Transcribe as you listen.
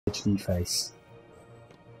HD face.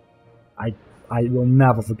 I will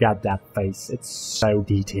never forget that face. It's so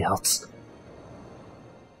detailed.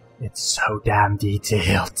 It's so damn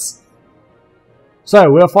detailed.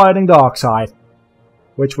 So, we're fighting Darkside.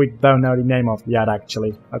 Which we don't know the name of yet,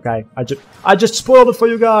 actually. Okay, I just spoiled it for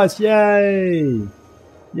you guys. Yay!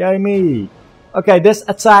 Yay me! Okay, this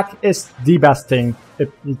attack is the best thing.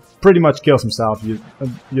 He pretty much kills himself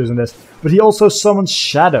using this. But he also summons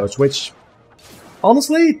shadows, which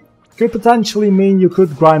honestly could potentially mean you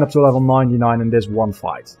could grind up to level 99 in this one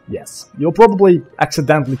fight. Yes, you'll probably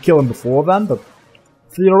accidentally kill him before then, but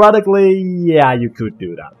theoretically, yeah, you could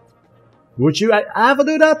do that. Would you ever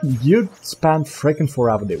do that? You'd spend freaking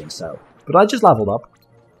forever doing so. But I just leveled up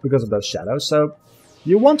because of those shadows, so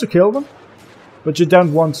you want to kill them, but you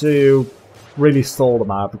don't want to really stall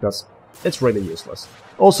them out because it's really useless.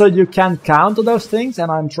 Also, you can counter those things, and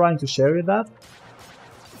I'm trying to show you that.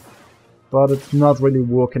 But it's not really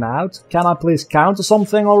working out. Can I please counter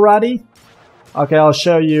something already? Okay, I'll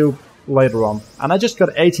show you later on. And I just got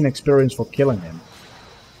 18 experience for killing him.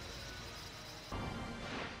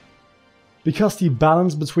 Because the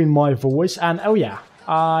balance between my voice and... oh yeah,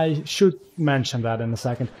 I should mention that in a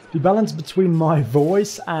second. The balance between my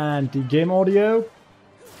voice and the game audio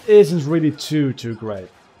isn't really too great.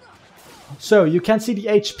 So, you can see the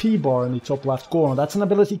HP bar in the top left corner. That's an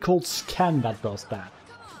ability called Scan that does that.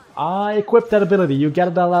 I equipped that ability. You get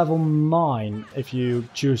it at level 9 if you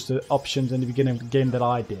choose the options in the beginning of the game that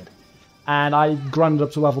I did. And I grinded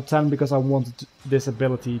up to level 10 because I wanted this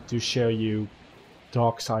ability to show you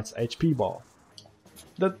Darkside's HP bar.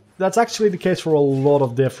 That's actually the case for a lot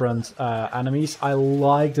of different enemies. I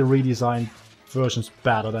like the redesigned versions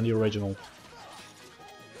better than the original.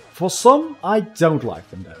 For some, I don't like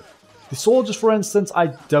them though. The soldiers, for instance, I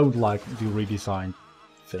don't like the redesigned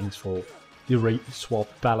things for the re-swap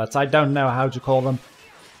palettes. I don't know how to call them.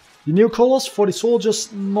 The new colors for the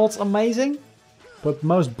soldiers, not amazing, but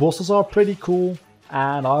most bosses are pretty cool.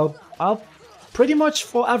 And I'll pretty much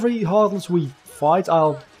for every Heartless we fight,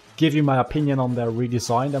 I'll give you my opinion on their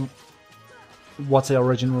redesign and what they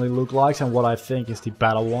originally look like and what I think is the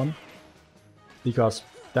better one. Because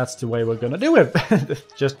that's the way we're gonna do it.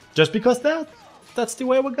 just because that's the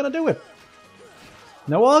way we're gonna do it.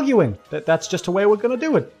 No arguing. That's just the way we're gonna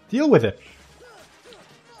do it. Deal with it.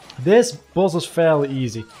 This boss is fairly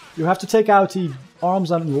easy. You have to take out the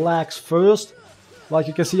arms and legs first. Like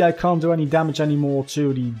you can see, I can't do any damage anymore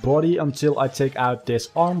to the body until I take out this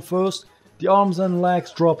arm first. The arms and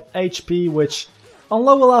legs drop HP, which on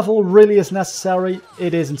lower level really is necessary.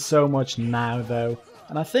 It isn't so much now though.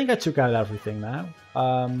 And I think I took out everything now.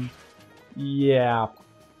 Yeah.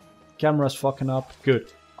 Camera's fucking up.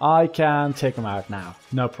 Good. I can take them out now.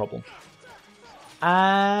 No problem.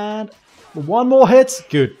 And one more hit.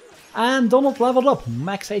 Good. And Donald leveled up.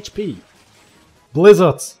 Max HP.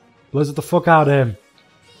 Blizzard. Blizzard the fuck out of him.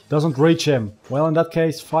 Doesn't reach him. Well, in that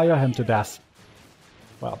case, fire him to death.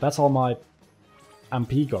 Well, that's all my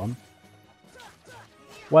MP gone.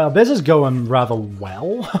 Well, this is going rather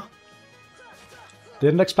well.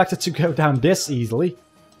 Didn't expect it to go down this easily.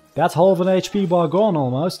 That's half an HP bar gone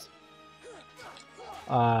almost.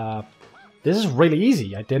 This is really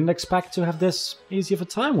easy. I didn't expect to have this easy of a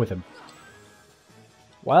time with him.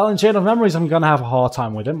 Well, in Chain of Memories I'm gonna have a hard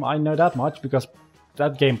time with him. I know that much because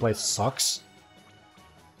that gameplay sucks.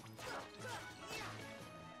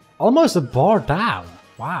 Almost a bar down.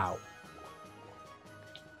 Wow.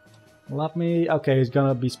 Let me... okay, he's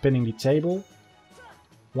gonna be spinning the table.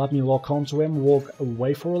 Let me lock onto him, walk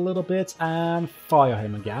away for a little bit, and fire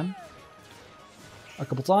him again. A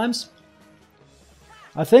couple times.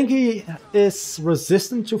 I think he is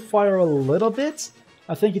resistant to fire a little bit.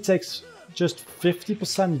 I think he takes just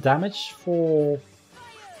 50% damage for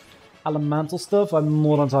elemental stuff. I'm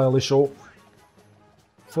not entirely sure.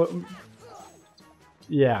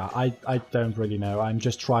 Yeah, I don't really know. I'm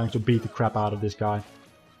just trying to beat the crap out of this guy.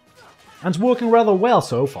 And it's working rather well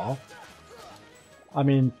so far. I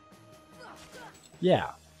mean,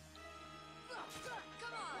 yeah.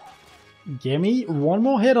 Give me one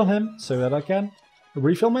more hit on him so that I can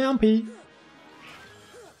refill my MP.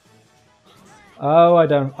 Oh, I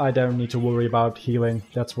don't need to worry about healing.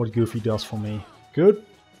 That's what Goofy does for me. Good.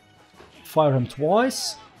 Fire him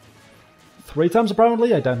twice. 3 times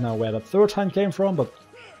apparently. I don't know where the 3rd time came from, but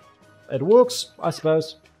it works, I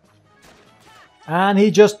suppose. And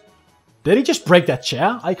he just... did he just break that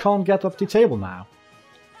chair? I can't get up the table now.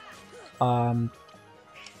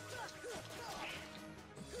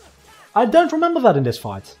 I don't remember that in this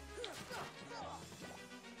fight.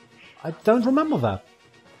 I don't remember that.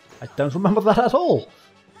 I don't remember that at all.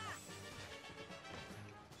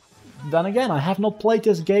 then again, I have not played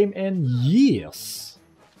this game in years.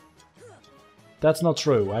 That's not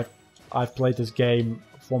true. I've played this game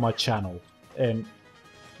for my channel in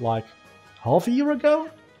like half a year ago?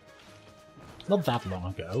 Not that long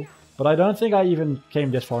ago. But I don't think I even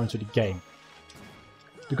came this far into the game.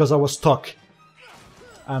 Because I was stuck.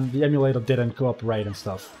 And the emulator didn't cooperate and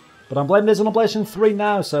stuff. But I'm playing this on a PlayStation 3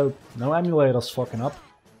 now, so no emulators fucking up.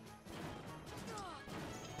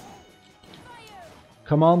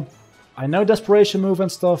 Come on. I know desperation move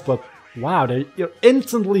and stuff, but wow, they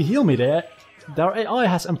instantly heal me there. Their AI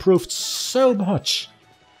has improved so much.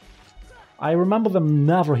 I remember them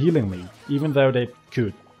never healing me, even though they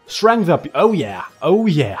could. Strength up, oh yeah, oh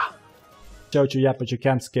yeah. Showed you yet, but you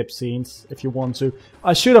can skip scenes if you want to.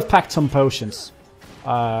 I should have packed some potions.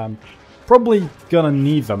 Probably gonna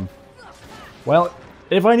need them. Well,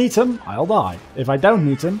 if I need them, I'll die. If I don't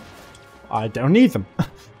need them, I don't need them.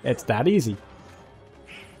 It's that easy.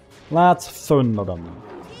 Let's thunder them.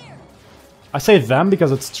 I say them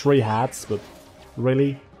because it's 3 hats, but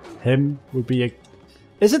really, him would be a...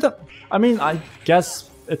 Is it a... I mean, I guess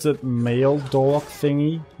it's a male dog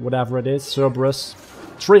thingy, whatever it is, Cerberus.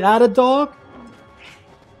 3-headed dog?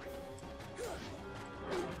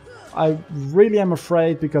 I really am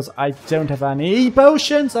afraid because I don't have any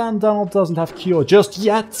potions and Donald doesn't have cure just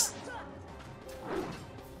yet.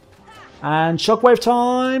 And shockwave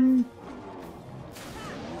time.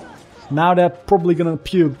 Now they're probably gonna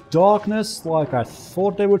puke darkness like I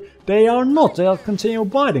thought they would. They are not, they'll continue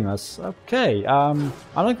biting us. Okay, I'm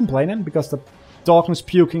not complaining because the darkness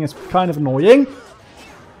puking is kind of annoying.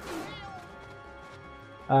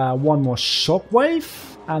 One more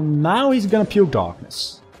shockwave and now he's gonna puke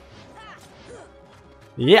darkness.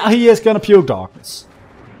 Yeah, he is gonna puke darkness.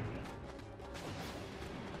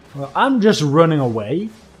 Well, I'm just running away.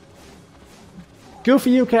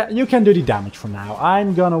 Goofy, you can do the damage for now.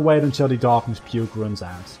 I'm gonna wait until the darkness puke runs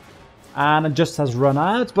out. And it just has run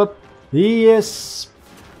out, but he is...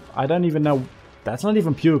 I don't even know... That's not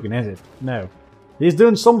even puking, is it? No. He's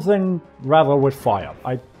doing something rather with fire.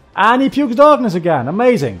 And he pukes darkness again.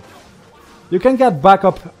 Amazing. You can get back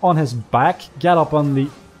up on his back. Get up on the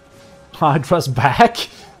Hydra's back.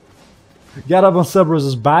 Get up on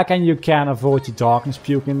Cerberus's back and you can avoid the darkness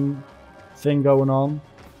puking thing going on.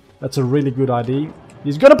 That's a really good idea.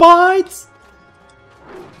 He's gonna bite!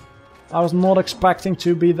 I was not expecting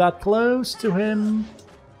to be that close to him.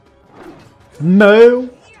 No!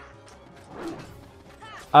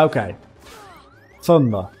 Okay.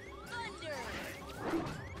 Thunder.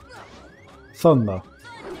 Thunder.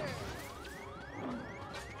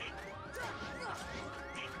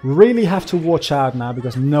 Really have to watch out now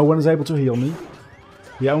because no one is able to heal me.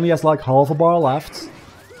 He only has like half a bar left.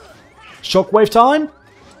 Shockwave time!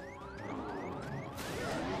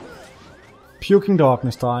 Puking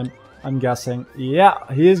darkness time, I'm guessing. Yeah,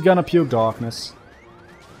 he is gonna puke darkness.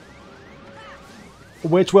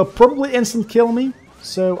 Which will probably instant kill me,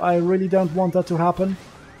 so I really don't want that to happen.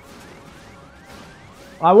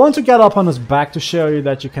 I want to get up on his back to show you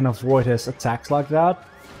that you can avoid his attacks like that.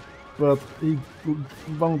 But he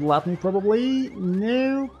won't let me probably.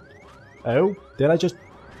 No. Oh, did I just...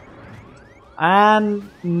 And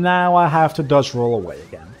now I have to dodge roll away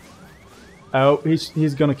again. Oh,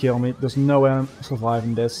 he's gonna kill me. There's no way I'm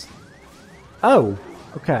surviving this. Oh,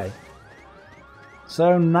 okay.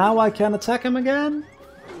 So now I can attack him again?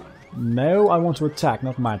 No, I want to attack,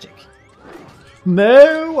 not magic.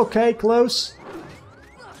 No! Okay, close.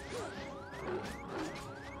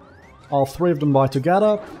 All 3 of them bite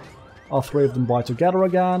together. All 3 of them bite together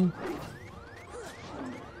again.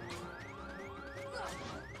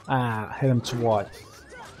 Ah, hit him twice.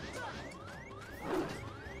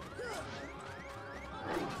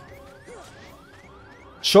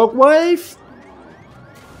 Shockwave!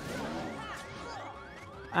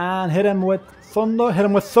 And hit him with thunder, hit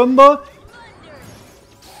him with thunder!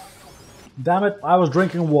 Damn it, I was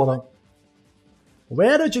drinking water.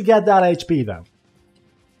 Where did you get that HP though?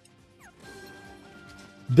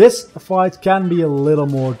 This fight can be a little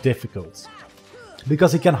more difficult.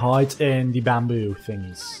 Because he can hide in the bamboo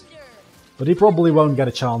thingies. But he probably won't get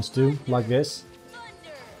a chance to, like this.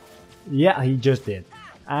 Yeah, he just did.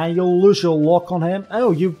 And you'll lose your lock on him.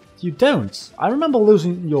 Oh, you don't. I remember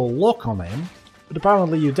losing your lock on him. But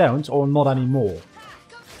apparently you don't, or not anymore.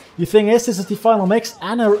 The thing is, this is the final mix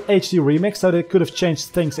and a HD remix, so they could have changed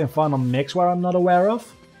things in final mix where I'm not aware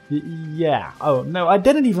of. Yeah. Oh, no, I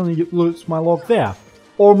didn't even lose my lock there.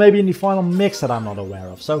 Or maybe in the final mix that I'm not aware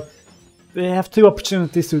of. So they have 2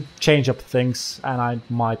 opportunities to change up things, and I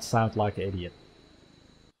might sound like an idiot.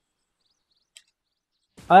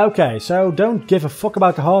 Okay, so don't give a fuck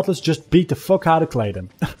about the Heartless, just beat the fuck out of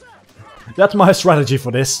Clayton. That's my strategy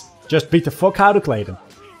for this. Just beat the fuck out of Clayton.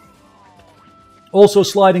 Also,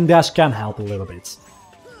 sliding dash can help a little bit.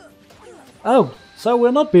 Oh, so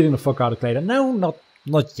we're not beating the fuck out of Clayton. No,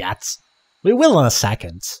 not yet. We will in a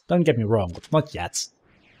second. Don't get me wrong, but not yet.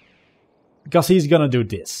 Because he's gonna do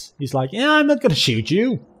this. He's like, yeah, I'm not gonna shoot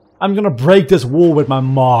you. I'm gonna break this wall with my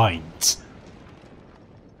mind.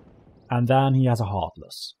 And then he has a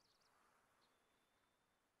Heartless.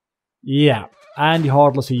 Yeah, and the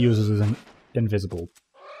Heartless he uses is invisible.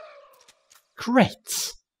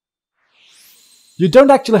 Great. You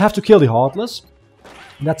don't actually have to kill the Heartless.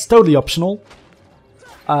 That's totally optional.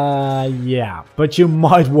 Yeah, but you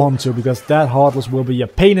might want to, because that Heartless will be a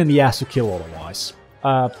pain in the ass to kill otherwise.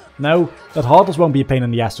 No, that Heartless won't be a pain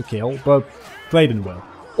in the ass to kill, but Clayton will.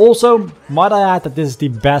 Also, might I add that this is the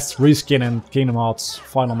best reskin in Kingdom Hearts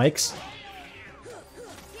Final Mix.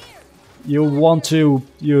 You want to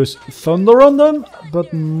use Thunder on them,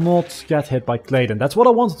 but not get hit by Clayton. That's what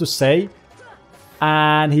I wanted to say.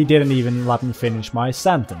 And he didn't even let me finish my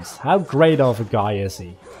sentence. How great of a guy is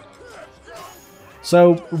he?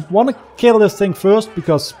 So, want to kill this thing first,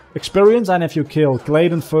 because experience, and if you kill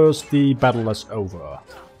Clayton first, the battle is over.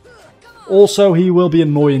 Also, he will be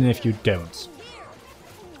annoying if you don't.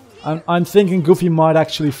 I'm thinking Goofy might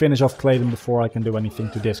actually finish off Clayton before I can do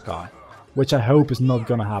anything to this guy. Which I hope is not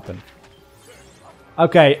gonna happen.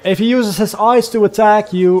 Okay, if he uses his eyes to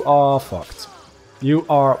attack, you are fucked. You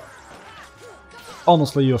are...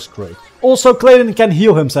 Honestly, you're screwed. Also, Clayton can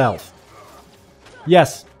heal himself.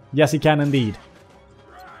 Yes. Yes, he can indeed.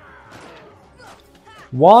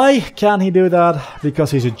 Why can he do that?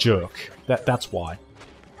 Because he's a jerk. That's why.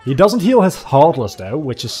 He doesn't heal his Heartless though,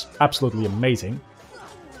 which is absolutely amazing.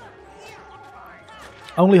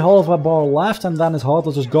 Only half a bar left and then his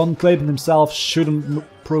Heartless is gone. Clayton himself shouldn't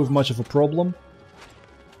prove much of a problem.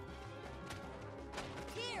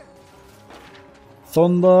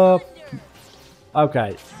 Thunder.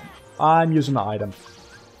 Okay. I'm using the item.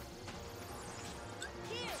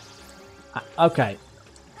 Okay.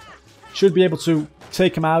 Should be able to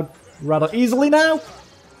take him out rather easily now.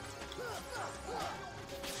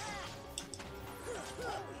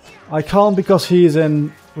 I can't because he's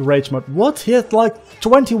in rage mode. What? He had like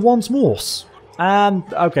 21 smores. And,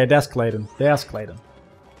 okay, there's Clayton. There's Clayton.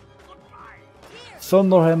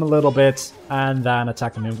 Thunder him a little bit and then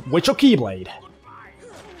attack him with your Keyblade.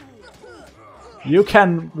 You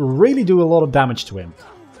can really do a lot of damage to him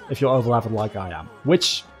if you're overleveled like I am.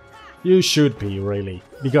 Which you should be, really.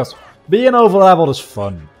 Because being overleveled is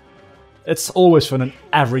fun. It's always fun in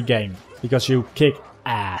every game. Because you kick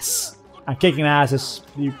ass. And kicking ass is...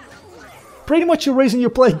 pretty much the reason you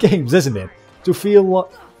play games, isn't it? To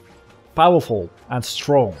feel powerful and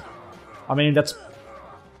strong. I mean, that's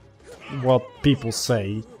what people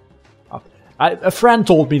say. A friend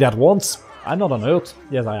told me that once. I'm not a nerd.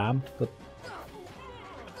 Yes, I am. But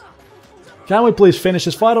can we please finish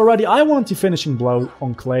this fight already? I want the finishing blow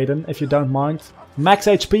on Clayton, if you don't mind. Max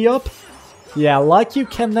HP up. Yeah, like you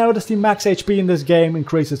can notice, the max HP in this game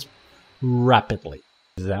increases rapidly.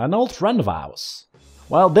 An old friend of ours.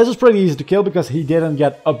 Well, this is pretty easy to kill because he didn't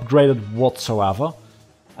get upgraded whatsoever.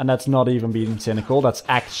 And that's not even being cynical, that's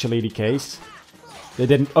actually the case. They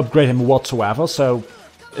didn't upgrade him whatsoever, so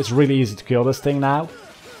it's really easy to kill this thing now.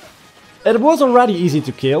 It was already easy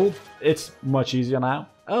to kill, it's much easier now.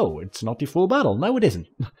 Oh, it's not the full battle. No, it isn't.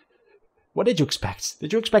 What did you expect?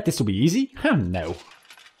 Did you expect this to be easy? No.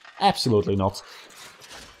 Absolutely not.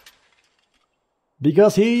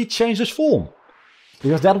 Because he changed his form.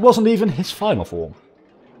 Because that wasn't even his final form.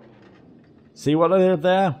 See what I did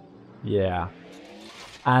there? Yeah.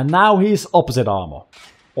 And now he's opposite armor.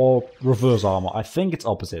 Or reverse armor. I think it's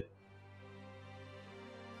opposite.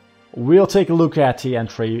 We'll take a look at the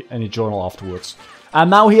entry in the journal afterwards. And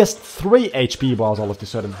now he has 3 HP bars all of a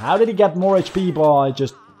sudden. How did he get more HP by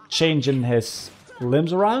just changing his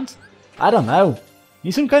limbs around? I don't know.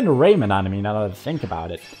 He's some kind of Rayman enemy now that I think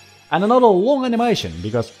about it. And another long animation,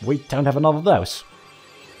 because we don't have enough of those.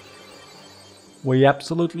 We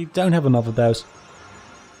absolutely don't have enough of those.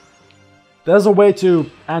 There's a way to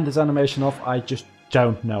end this animation off, I just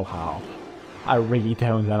don't know how. I really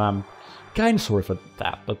don't, and I'm kinda sorry for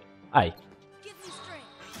that, but hey.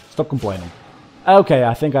 Stop complaining. Okay,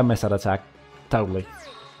 I think I missed that attack. Totally.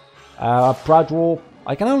 Pride Roll.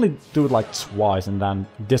 I can only do it like twice and then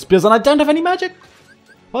disappears, and I don't have any magic!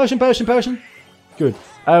 Potion, potion, potion. Good.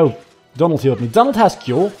 Oh, Donald healed me. Donald has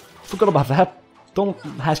cure. Forgot about that. Donald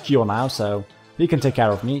has cure now, so he can take care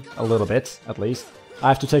of me a little bit, at least. I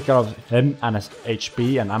have to take care of him and his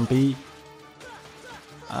HP and MP.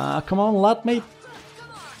 Come on, let me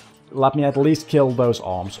at least kill those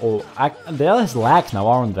arms. Or they're his legs now,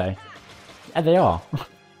 aren't they? Yeah, they are.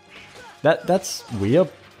 That's weird.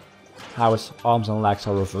 How his arms and legs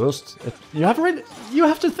are reversed. You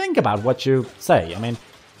have to think about what you say. I mean,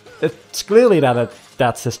 it's clearly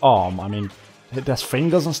that's his arm. I mean, it has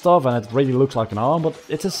fingers and stuff, and it really looks like an arm, but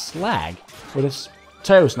it's his leg with his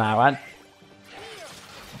toes now, and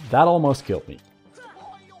that almost killed me.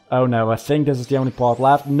 Oh no, I think this is the only part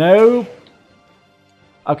left. No!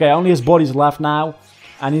 Okay, only his body's left now,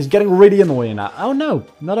 and he's getting really annoying now. Oh no,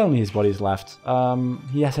 not only his body's left.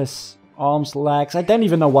 He has his arms, legs, I don't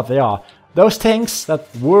even know what they are. Those things that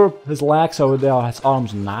were his legs, so they are his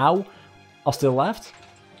arms now, are still left.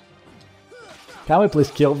 Can we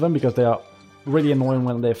please kill them, because they are really annoying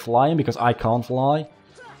when they're flying, because I can't fly.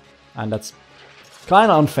 And that's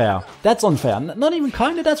kinda unfair. That's unfair. Not even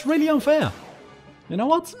kinda, that's really unfair. You know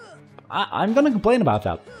what? I'm gonna complain about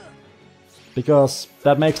that. Because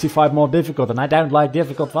that makes the fight more difficult, and I don't like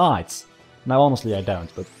difficult fights. No, honestly I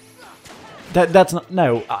don't, but... That's not...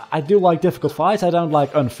 No, I do like difficult fights, I don't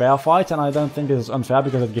like unfair fights, and I don't think this is unfair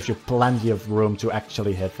because it gives you plenty of room to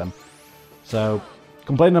actually hit them. So,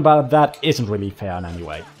 complaining about that isn't really fair in any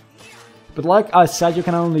way. But like I said, you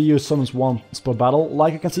can only use summons once per battle.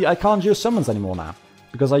 Like you can see, I can't use summons anymore now.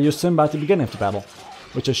 Because I used Simba at the beginning of the battle.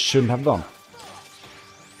 Which I shouldn't have done.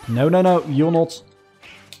 No, no, no, you're not.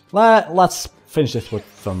 Let's finish this with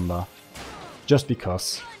Thunder. Just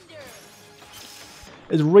because.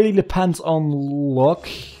 It really depends on luck.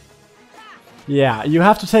 Yeah, you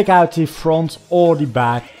have to take out the front or the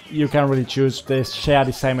back. You can really choose. They share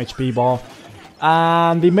the same HP bar.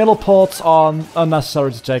 And the middle parts are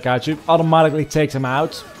unnecessary to take out. You automatically take them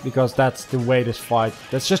out. Because that's the way this fight...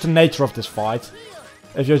 That's just the nature of this fight.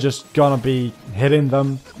 If you're just gonna be hitting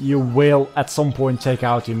them, you will at some point take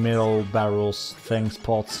out the middle barrels, things,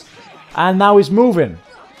 pots. And now he's moving.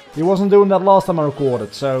 He wasn't doing that last time I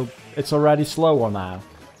recorded, so it's already slower now.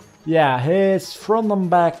 Yeah, his front and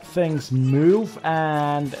back things move,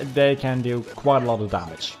 and they can do quite a lot of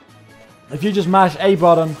damage. If you just mash A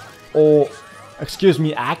button, or, excuse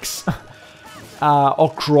me, X,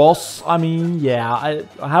 or cross, I mean, yeah,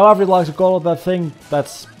 however you like to call it, that thing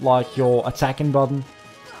that's like your attacking button.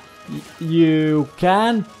 You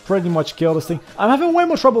can pretty much kill this thing. I'm having way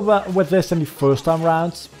more trouble with this than the first time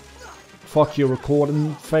rounds. Fuck you,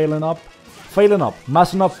 recording, failing up. Failing up,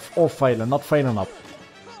 messing up or failing, not failing up.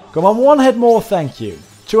 Come on, one hit more, thank you.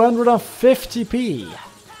 250p.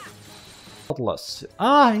 Heartless.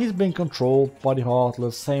 Ah, he's been controlled by the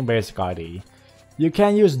Heartless, same basic ID. You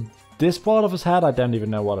can use this part of his head, I don't even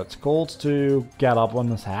know what it's called, to get up on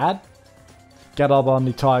his head. Get up on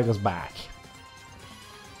the tiger's back.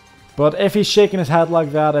 But if he's shaking his head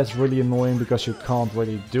like that, it's really annoying because you can't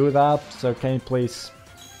really do that. So can you please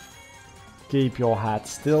keep your head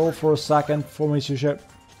still for a second for me to show?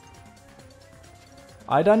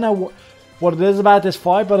 I don't know what it is about this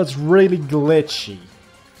fight, but it's really glitchy.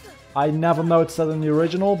 I never noticed that in the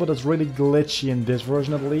original, but it's really glitchy in this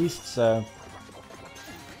version at least, so...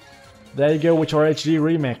 There you go with your HD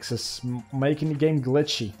remixes, making the game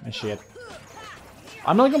glitchy and shit.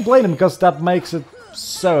 I'm not complaining because that makes it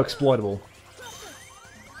so exploitable.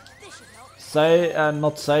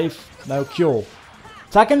 Not safe, no cure.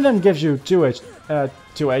 Attacking them gives you 2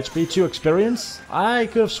 HP, 2 experience. I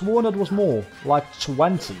could have sworn it was more, like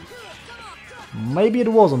 20. Maybe it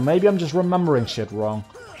wasn't, maybe I'm just remembering shit wrong.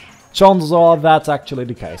 Chances are that's actually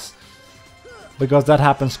the case. Because that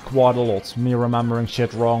happens quite a lot, me remembering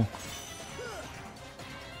shit wrong.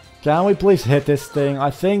 Can we please hit this thing?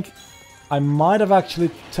 I think I might have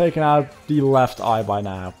actually taken out the left eye by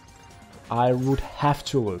now. I would have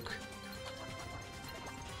to look.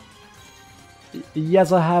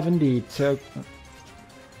 Yes, I have indeed. So,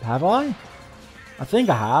 have I? I think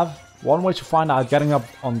I have. One way to find out, getting up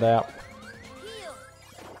on there.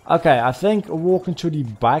 Okay, I think walking to the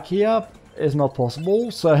back here is not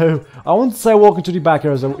possible. So, I want to say walking to the back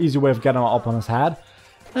here is an easy way of getting up on his head.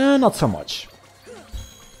 Not so much.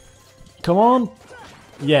 Come on.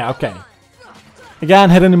 Yeah, okay.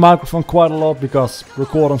 Again, hitting the microphone quite a lot because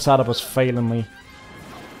recording setup is failing me.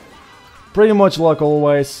 Pretty much like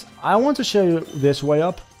always. I want to show you this way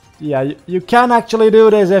up. Yeah, you can actually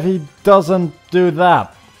do this if he doesn't do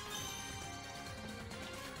that.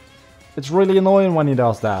 It's really annoying when he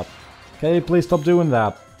does that. Okay, please stop doing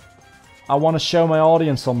that. I want to show my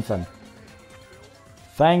audience something.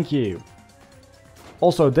 Thank you.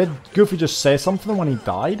 Also, did Goofy just say something when he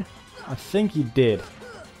died? I think he did.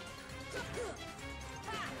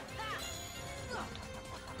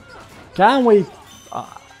 Can we...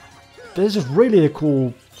 this is really a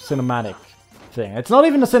cool cinematic thing. It's not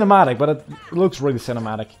even a cinematic, but it looks really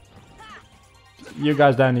cinematic. You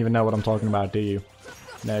guys don't even know what I'm talking about, do you?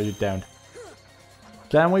 No, you don't.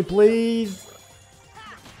 Can we please?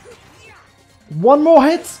 One more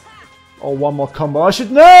hit? Or one more combo? I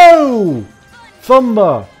should know!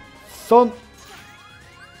 Thunder!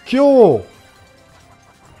 Cure!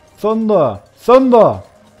 Thunder! Thunder!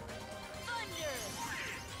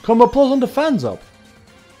 Combo plus on the fans up.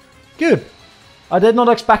 Good. I did not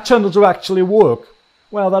expect Thunder to actually work.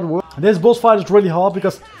 Well, that worked. This boss fight is really hard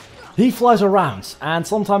because he flies around and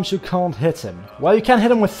sometimes you can't hit him. Well, you can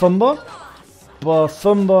hit him with Thunder, but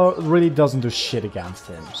Thunder really doesn't do shit against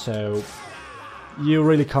him. So you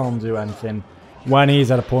really can't do anything when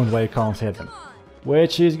he's at a point where you can't hit him.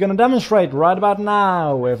 Which he's gonna demonstrate right about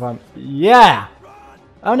now if I'm... Yeah!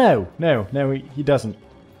 Oh no, he doesn't.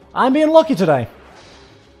 I'm being lucky today.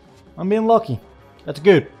 I'm being lucky. That's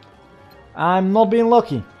good. I'm not being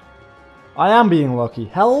lucky. I am being lucky.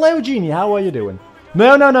 Hello, Genie, how are you doing?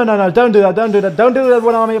 No, don't do that, don't do that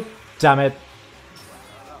when I'm here. Damn it.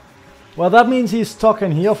 Well, that means he's stuck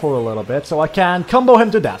in here for a little bit, so I can combo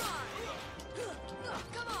him to death.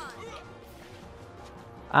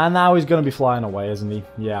 And now he's gonna be flying away, isn't he?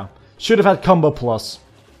 Yeah. Should have had combo plus.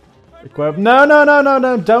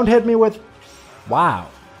 No, don't hit me with... Wow.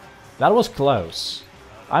 That was close.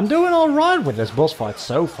 I'm doing alright with this boss fight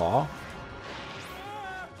so far.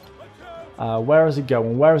 Where is he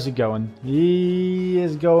going? Where is he going? He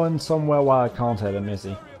is going somewhere where I can't hit him, is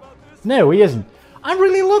he? No, he isn't. I'm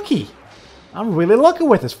really lucky. I'm really lucky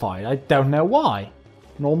with this fight. I don't know why.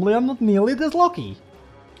 Normally I'm not nearly this lucky.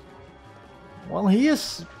 Well, he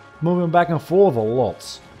is moving back and forth a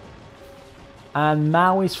lot. And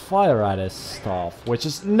now he's fire at his staff, which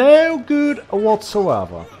is no good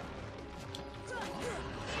whatsoever.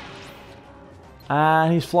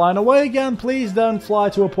 And he's flying away again. Please don't fly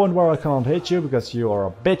to a point where I can't hit you, because you are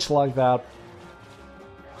a bitch like that.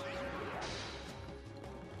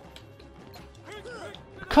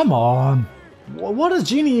 Come on. What is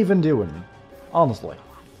Genie even doing? Honestly.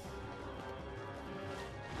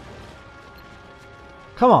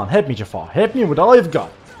 Come on, hit me, Jafar. Hit me with all you've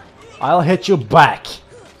got. I'll hit you back.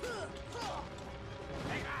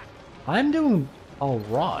 I'm doing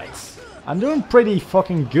alright. I'm doing pretty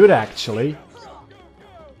fucking good, actually.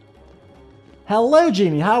 Hello,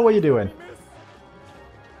 Genie. How are you doing?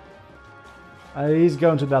 He's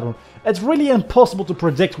going to that one. It's really impossible to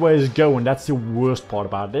predict where he's going. That's the worst part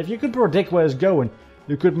about it. If you could predict where he's going,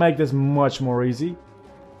 you could make this much more easy.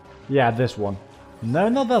 Yeah, this one. No,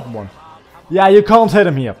 not that one. Yeah, you can't hit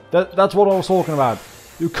him here. That's what I was talking about.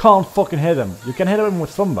 You can't fucking hit him. You can hit him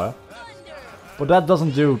with Thunder, but that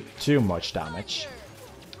doesn't do too much damage.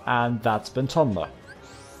 And that's been Thunder.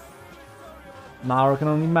 Now I can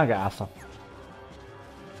only Mega Ether.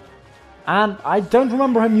 And I don't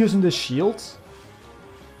remember him using the shields.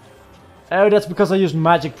 Oh, that's because I used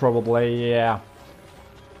magic probably, yeah.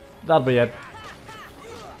 That'll be it.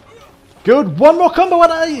 Good, one more combo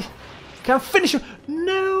and I can finish him.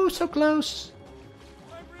 No, so close.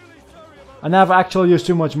 I never actually used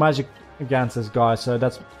too much magic against this guy, so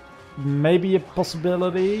that's maybe a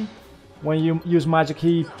possibility. When you use magic,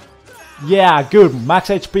 he... Yeah, good, max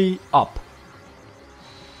HP up.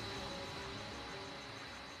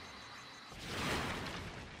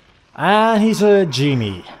 And he's a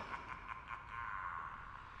Genie.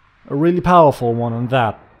 A really powerful one on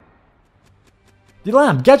that. The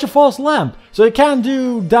lamp, get your false lamp. So you can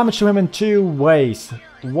do damage to him in two ways.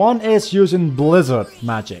 One is using blizzard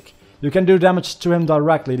magic. You can do damage to him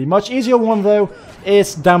directly. The much easier one though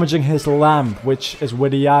is damaging his lamp, which is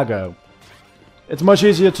with Iago. It's much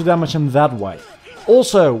easier to damage him that way.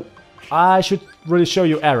 Also, I should really show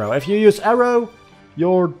you arrow. If you use arrow,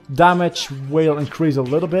 your damage will increase a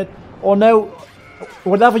little bit. Or no,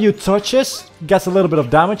 whatever you touches gets a little bit of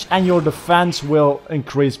damage and your defense will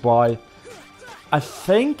increase by... I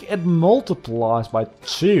think it multiplies by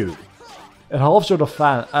 2. It halves your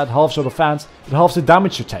defense, it halves the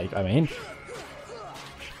damage you take, I mean.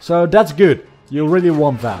 So that's good. You really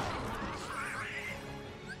want that.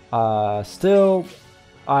 Still,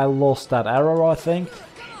 I lost that arrow, I think.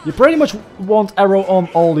 You pretty much want arrow on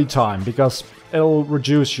all the time, because it'll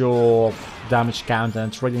reduce your damage count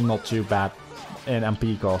and it's really not too bad in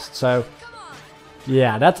MP cost. So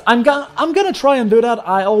yeah, that's I'm gonna try and do that.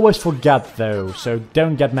 I always forget though, so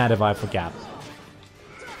don't get mad if I forget.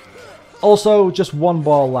 Also, just one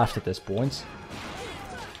ball left at this point.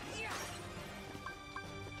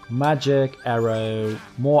 Magic, arrow,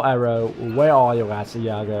 more arrow. Where are you at,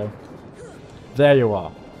 Iago? There you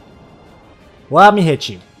are. Let me hit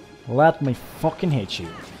you. Let me fucking hit you.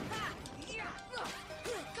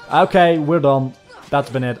 Okay, we're done. That's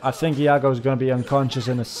been it. I think Iago's gonna be unconscious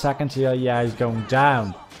in a second here. Yeah, he's going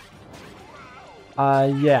down.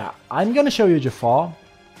 Yeah, I'm gonna show you Jafar.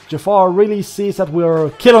 Jafar really sees that we're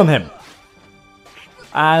killing him.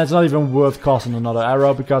 And it's not even worth casting another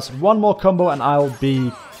arrow, because one more combo and I'll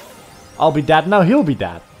be dead. No, he'll be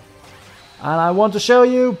dead. And I wanted to show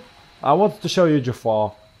you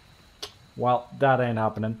Jafar. Well, that ain't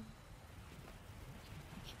happening.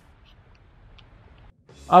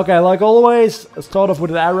 Okay, like always, start off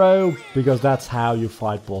with an arrow, because that's how you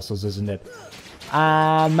fight bosses, isn't it?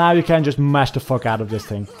 And now you can just mash the fuck out of this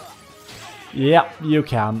thing. Yeah, you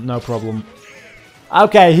can, no problem.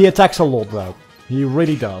 Okay, he attacks a lot though. He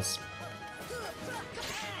really does.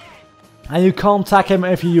 And you can't attack him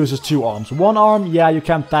if he uses 2 arms. 1 arm, yeah, you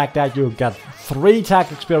can attack that, you get 3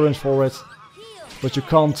 attack experience for it. But you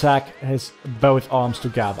can't attack his both arms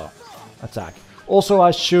together. Attack. Also,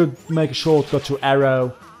 I should make a shortcut to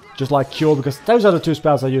arrow, just like cure, because those are the 2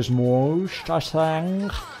 spells I use most, I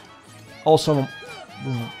think. Also,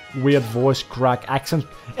 weird voice crack accent.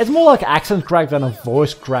 It's more like accent crack than a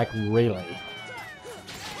voice crack, really.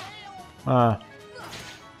 A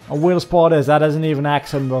weirdest part is that isn't even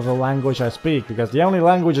accent of the language I speak, because the only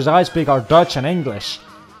languages I speak are Dutch and English.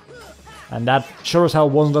 And that sure as hell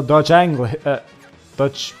wasn't a Dutch English?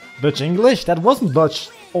 That wasn't Dutch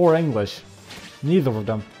or English. Neither of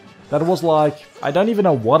them. That was like, I don't even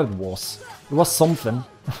know what it was. It was something.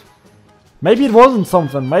 Maybe it wasn't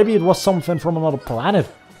something. Maybe it was something from another planet.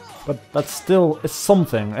 But that's still, it's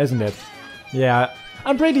something, isn't it? Yeah,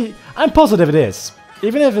 I'm positive it is.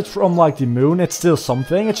 Even if it's from like the moon, it's still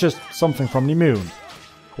something. It's just something from the moon.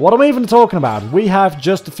 What am I even talking about? We have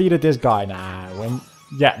just defeated this guy now.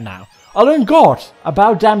 Now. Oh thank God!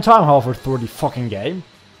 About damn time halfway through the fucking game.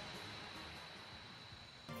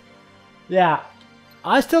 Yeah,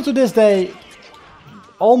 I still to this day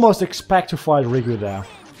almost expect to fight Riku there.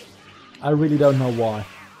 I really don't know why.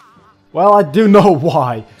 Well, I do know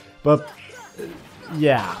why, but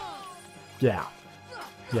yeah.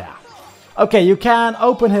 Okay, you can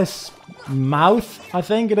open his mouth, I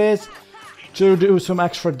think it is, to do some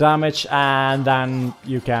extra damage, and then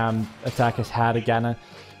you can attack his head again.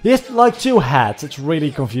 He has like 2 heads, it's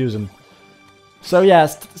really confusing. So yeah,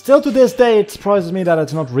 still to this day it surprises me that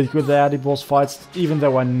it's not Riku there, the boss fights, even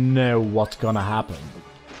though I know what's gonna happen.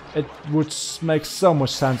 It would make so much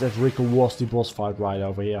sense if Riku was the boss fight right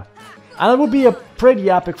over here. And it would be a pretty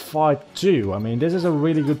epic fight too. I mean, this is a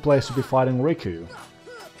really good place to be fighting Riku.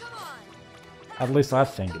 At least I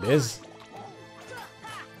think it is.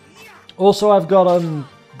 Also, I've gotten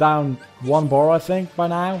down 1 bar, I think, by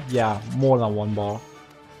now. Yeah, more than 1 bar.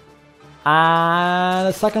 And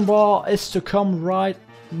the second bar is to come right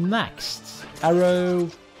next. Arrow.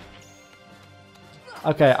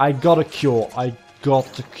 Okay, I got a cure. I got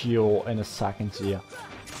the cure in a second here.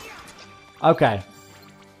 Okay.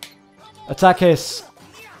 Attack his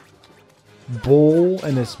ball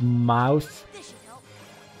in his mouth.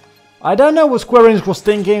 I don't know what Square Enix was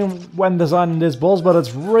thinking when designing this boss, but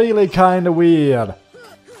it's really kinda weird.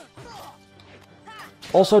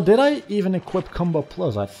 Also, did I even equip Combo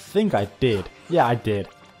Plus? I think I did. Yeah, I did.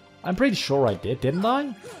 I'm pretty sure I did, didn't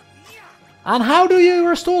I? And how do you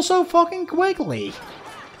restore so fucking quickly?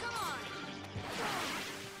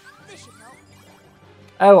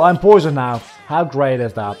 Oh, I'm poisoned now. How great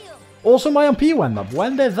is that? Also, my MP went up.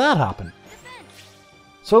 When did that happen?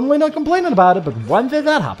 Certainly not complaining about it, but when did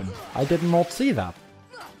that happen? I did not see that.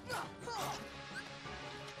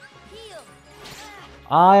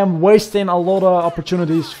 I am wasting a lot of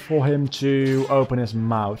opportunities for him to open his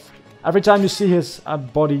mouth. Every time you see his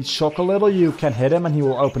body shock a little, you can hit him and he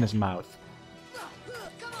will open his mouth.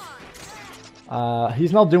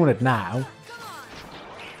 He's not doing it now.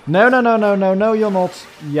 No, you're not.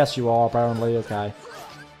 Yes, you are, apparently, okay.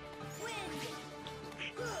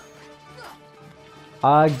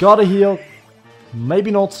 I gotta heal. Maybe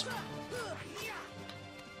not.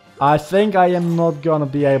 I think I am not gonna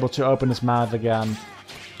be able to open his mouth again.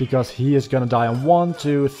 Because he is gonna die on 1,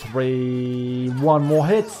 2, 3... 1 more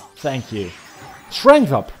hit. Thank you.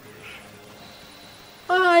 Strength up.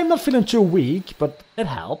 I'm not feeling too weak, but it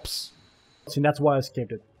helps. See, that's why I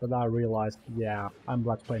skipped it. But I realized, yeah, I'm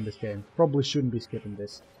glad playing this game. Probably shouldn't be skipping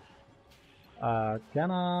this. Can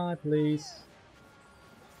I, please?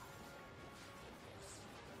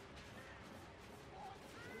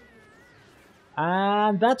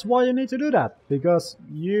 And that's why you need to do that. Because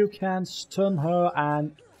you can stun her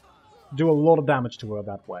and do a lot of damage to her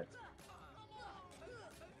that way.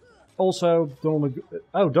 Also,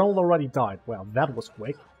 Donald already died. Well, that was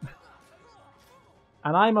quick.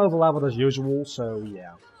 And I'm overleveled as usual, so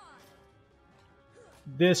yeah.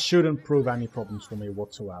 This shouldn't prove any problems for me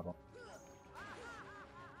whatsoever.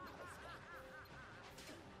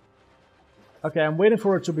 Okay, I'm waiting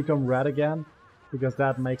for it to become red again. because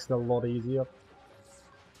that makes it a lot easier.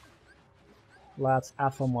 Let's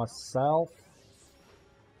Ether myself.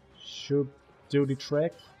 Should do the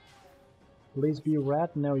trick. Please be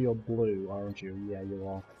red. No, you're blue, aren't you? Yeah, you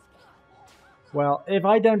are. Well, if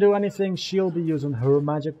I don't do anything, she'll be using her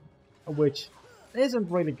magic, which isn't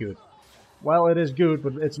really good. Well, it is good,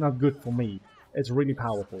 but it's not good for me. It's really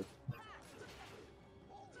powerful.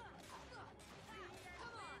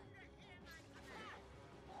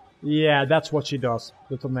 Yeah, that's what she does,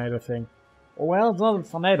 the tornado thing. Well, it's not a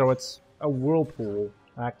tornado, it's a whirlpool,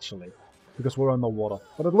 actually. Because we're on the water.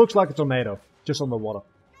 But it looks like a tornado, just on the water.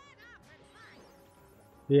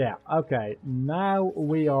 Yeah, okay. Now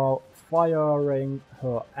we are firing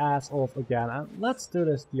her ass off again. And let's do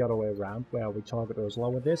this the other way around, where we target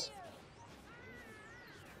Ursala with this.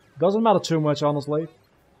 Doesn't matter too much, honestly.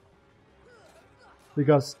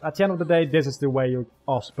 Because at the end of the day, this is the way you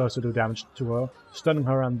are supposed to do damage to her. Stunning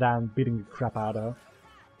her and then beating the crap out of her.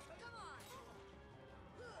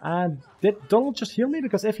 And did Donald just heal me?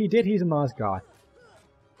 Because if he did, he's a nice guy.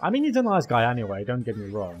 I mean, he's a nice guy anyway, don't get me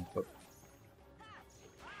wrong, but...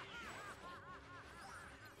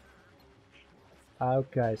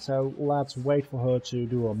 Okay, so let's wait for her to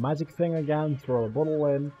do a magic thing again, throw a bottle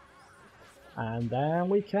in, and then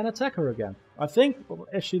we can attack her again. I think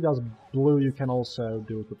if she does blue, you can also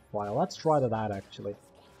do it with fire. Let's try that out, actually.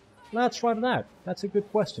 Let's try that out. That's a good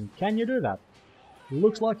question. Can you do that?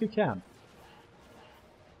 Looks like you can.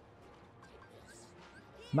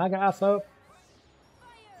 Mega Atho.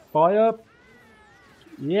 Fire.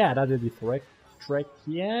 Yeah, that did the trick.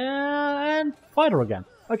 Yeah, and fire again.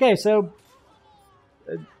 Okay, so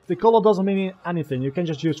the color doesn't mean anything. You can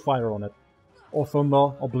just use fire on it. Or thunder,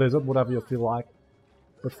 or blizzard, whatever you feel like.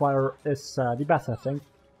 But fire is the best, I think.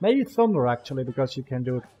 Maybe thunder, actually, because you can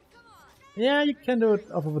do it... Yeah, you can do it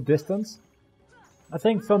off of a distance. I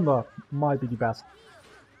think thunder might be the best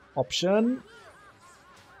option.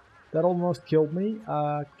 That almost killed me.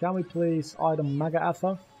 Can we please item Mega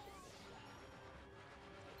Ether?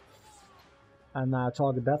 And now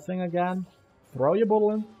target that thing again. Throw your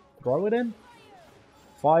bottle in. Throw it in.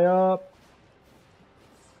 Fire.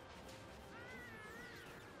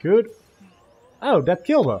 Good. Oh, that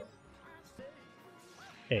killed her.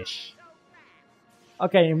 Ish.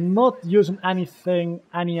 Okay, I'm not using anything,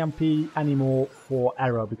 any MP anymore for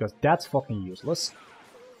arrow because that's fucking useless.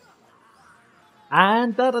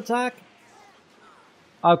 And that attack.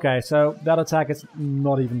 Okay, so that attack is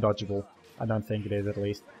not even dodgeable. I don't think it is, at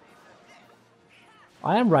least.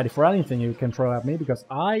 I am ready for anything you can throw at me because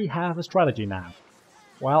I have a strategy now.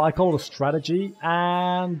 Well, I call it a strategy,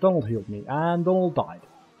 and Donald healed me, and Donald died.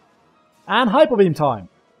 And Hyper Beam time!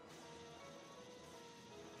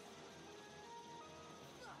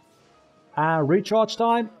 And recharge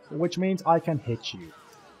time, which means I can hit you.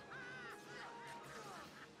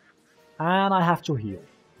 And I have to heal.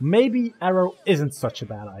 Maybe arrow isn't such a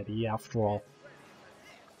bad idea after all.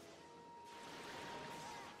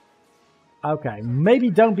 Okay, maybe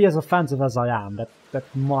don't be as offensive as I am,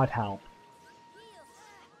 that might help.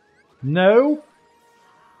 No?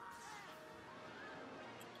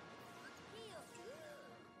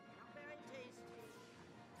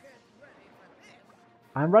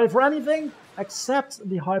 I'm ready for anything except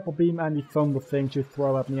the Hyper Beam and the Thunder thing to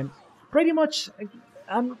throw at me, and pretty much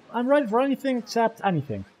I'm ready for anything except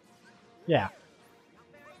anything. Yeah.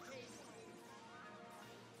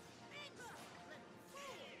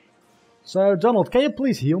 So Donald, can you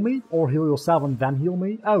please heal me? Or heal yourself and then heal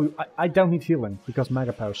me? Oh, I don't need healing because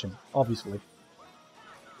Mega Potion, obviously.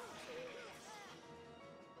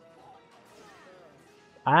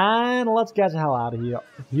 And let's get the hell out of here.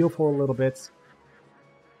 Heal for a little bit.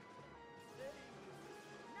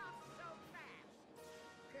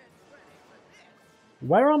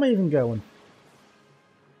 Where am I even going?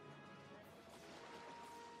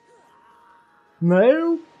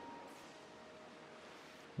 No?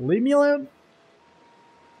 Leave me alone?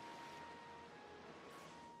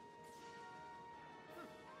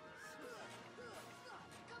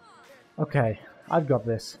 Okay, I've got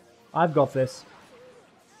this. I've got this.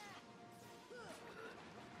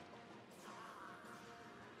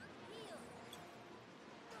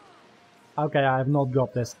 Okay, I have not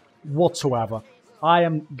got this whatsoever. I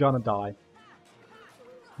am gonna die.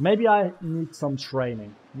 Maybe I need some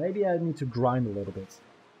training. Maybe I need to grind a little bit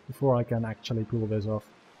before I can actually pull this off.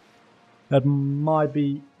 That might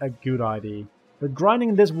be a good idea. But grinding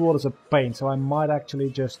in this world is a pain, so I might actually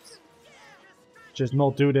just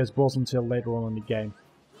not do this boss until later on in the game.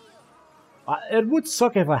 It would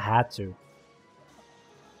suck if I had to.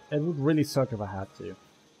 It would really suck if I had to.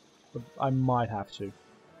 But I might have to.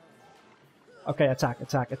 Okay, attack,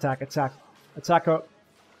 attack, attack, attack. Attack her.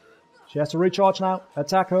 She has to recharge now.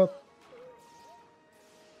 Attack her.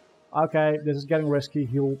 Okay, this is getting risky.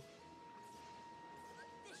 Heal.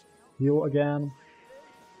 Heal again.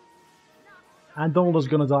 And Donald is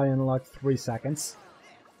gonna die in like 3 seconds.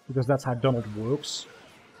 Because that's how Donald works.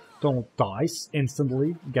 Donald dies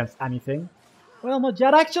instantly against anything. Well, not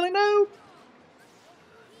yet actually, no!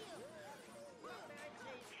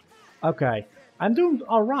 Okay, I'm doing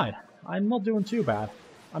alright. I'm not doing too bad.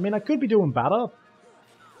 I mean, I could be doing better.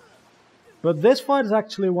 But this fight is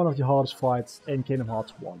actually one of the hardest fights in Kingdom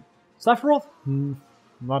Hearts 1. Sephiroth?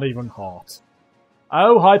 Not even hard.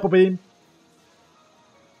 Oh, Hyper Beam!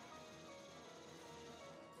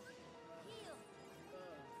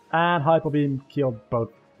 And Hyper Beam killed both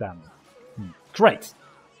them. Great!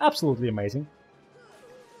 Absolutely amazing.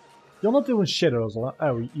 You're not doing shit, Ursala.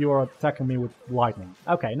 Oh, you are attacking me with lightning.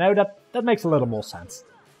 Okay, now that makes a little more sense.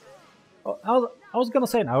 I was gonna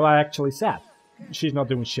say, no, I actually said. She's not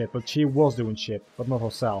doing shit, but she was doing shit, but not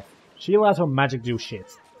herself. She let her magic do shit.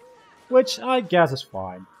 Which I guess is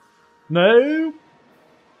fine. No!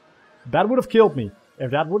 That would have killed me.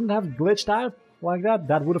 If that wouldn't have glitched out like that,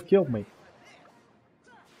 that would have killed me.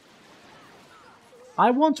 I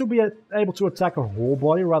want to be able to attack her whole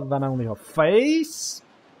body rather than only her face.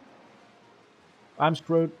 I'm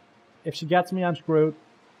screwed. If she gets me, I'm screwed.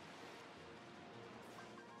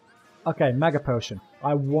 Okay, Mega Potion.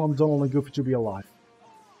 I want Donald and Goofy to be alive.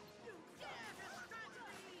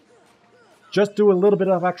 Just do a little bit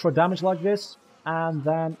of extra damage like this, and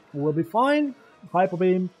then we'll be fine. Hyper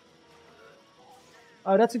Beam.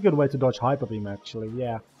 Oh, that's a good way to dodge Hyper Beam, actually,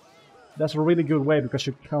 yeah. That's a really good way, because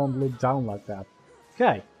you can't look down like that.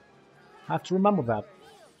 Okay. Have to remember that.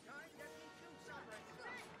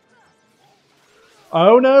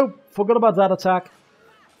 Oh no! Forgot about that attack.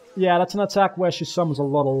 Yeah, that's an attack where she summons a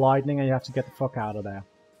lot of lightning and you have to get the fuck out of there.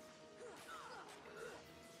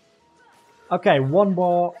 Okay, 1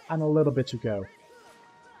 bar and a little bit to go.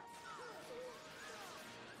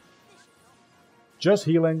 Just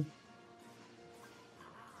healing.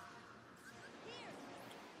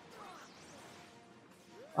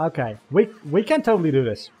 Okay, we can totally do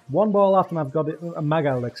this. 1 bar left and I've got a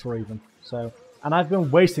Mega Elixir even. So, and I've been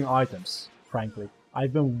wasting items, frankly.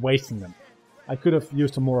 I've been wasting them. I could have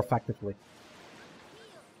used them more effectively.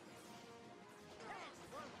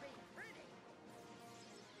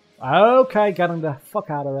 Okay, getting the fuck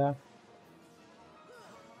out of there.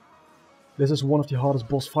 This is one of the hardest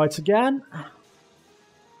boss fights again.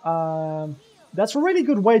 That's a really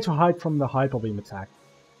good way to hide from the Hyper Beam attack.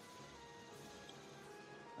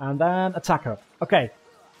 And then attack her. Okay,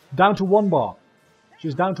 down to 1 bar.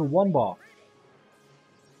 She's down to 1 bar.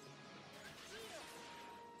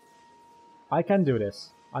 I can do this.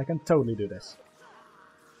 I can totally do this.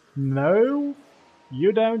 No,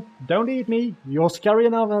 you don't. Don't eat me. You're scary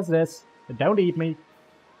enough as this. Don't eat me.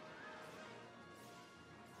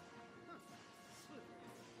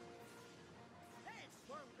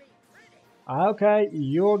 Okay,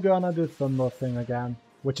 you're gonna do Thunder thing again.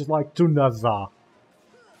 Which is like Tundaza.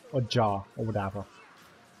 Or Jar, or whatever.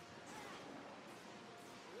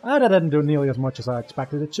 Oh, that didn't do nearly as much as I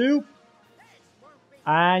expected it to.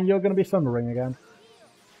 And you're gonna be thundering again.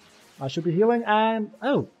 I should be healing and...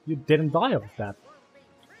 Oh, you didn't die of that.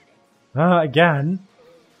 Again?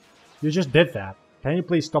 You just did that. Can you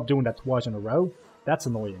please stop doing that twice in a row? That's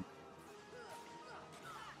annoying.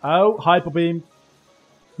 Oh, Hyper Beam.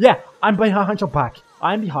 Yeah, I'm behind her back.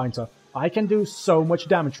 I'm behind her. I can do so much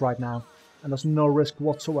damage right now. And there's no risk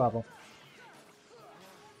whatsoever.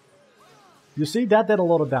 You see, that did a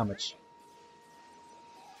lot of damage.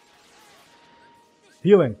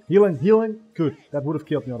 Healing, healing, healing. Good, that would have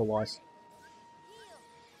killed me otherwise.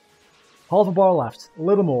 Half a bar left. A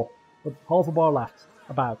little more. But half a bar left.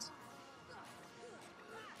 About.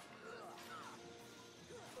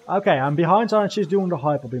 Okay, I'm behind her and she's doing the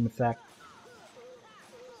Hyper Beam attack.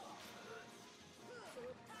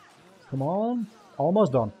 Come on.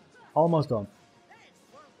 Almost done. Almost done.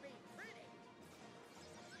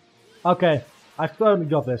 Okay, I've totally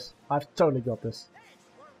got this. I've totally got this.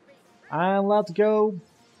 And let's go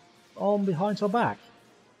on behind her back.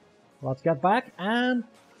 Let's get back and...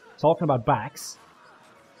 Talking about backs.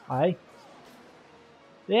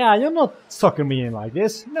 Yeah, you're not sucking me in like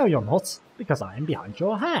this. No, you're not. Because I'm behind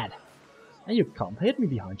your head. And you can't hit me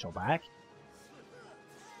behind your back.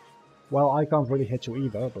 Well, I can't really hit you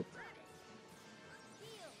either, but...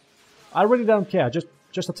 I really don't care. Just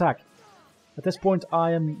attack. At this point,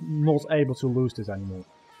 I am not able to lose this anymore.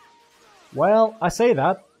 Well, I say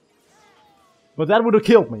that. But that would have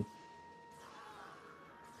killed me.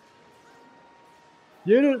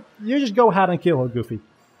 You just go ahead and kill her, Goofy.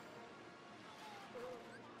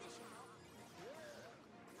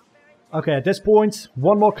 Okay, at this point,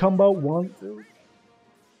 one more combo. 1, 2.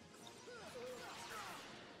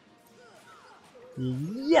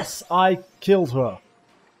 Yes, I killed her.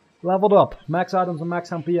 Leveled up. Max items and max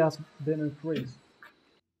MP has been increased.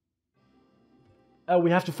 Oh,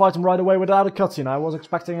 we have to fight them right away without a cutscene. I was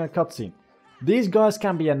expecting a cutscene. These guys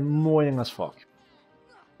can be annoying as fuck.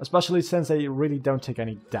 Especially since they really don't take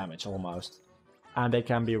any damage, almost. And they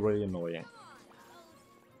can be really annoying.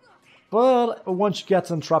 But once you get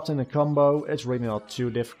them trapped in a combo, it's really not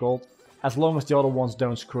too difficult. As long as the other ones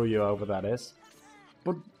don't screw you over, that is.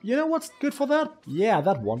 But you know what's good for that? Yeah,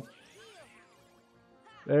 that one.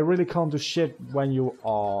 They really can't do shit when you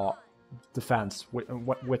are defense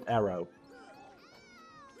with arrow.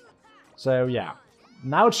 So yeah,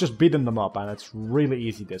 now it's just beating them up and it's really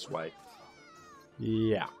easy this way.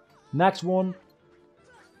 Yeah. Next one.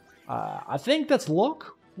 I think that's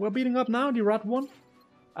Locke we're beating up now, the red one.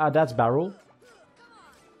 That's Barrel.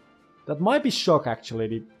 That might be Shock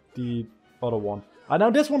actually, the other one. I know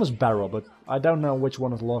this one is Barrel, but I don't know which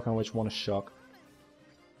one is Locke and which one is Shock.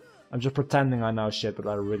 I'm just pretending I know shit, but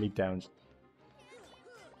I really don't.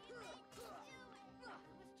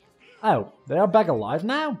 Oh, they are back alive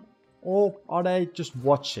now? Or are they just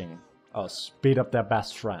watching us beat up their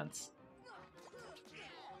best friends?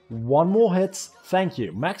 One more hit, thank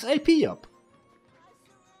you. Max AP up.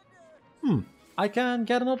 I can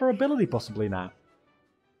get another ability possibly now.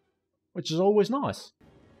 Which is always nice.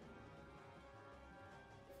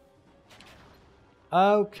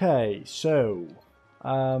 Okay, so...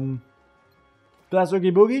 there's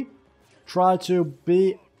Oogie Boogie. Try to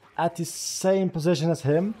be at the same position as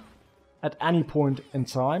him at any point in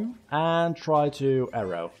time, and try to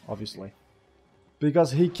arrow, obviously.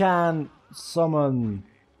 Because he can summon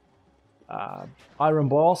Iron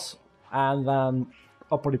Boss and then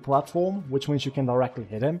upper the platform, which means you can directly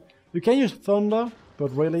hit him. You can use Thunder,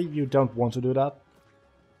 but really you don't want to do that.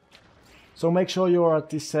 So make sure you're at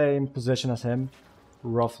the same position as him,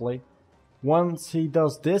 roughly. Once he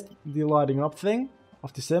does this, the lighting up thing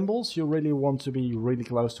of the symbols, you really want to be really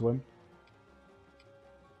close to him.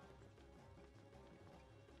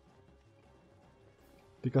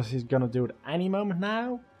 Because he's gonna do it any moment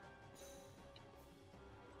now.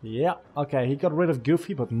 Yeah, okay, he got rid of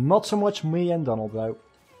Goofy, but not so much me and Donald though.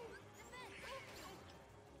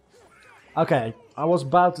 Okay, I was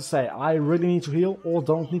about to say, I really need to heal, or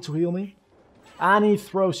don't need to heal me. And he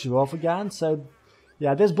throws you off again, so...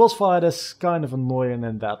 yeah, this boss fight is kind of annoying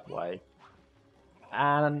in that way.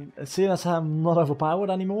 And seeing as I'm not overpowered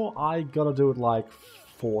anymore, I gotta do it like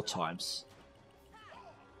 4 times.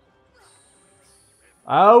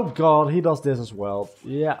 Oh god, he does this as well.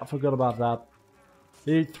 Yeah, I forgot about that.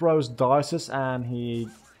 He throws dices and he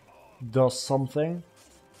does something.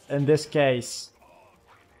 In this case,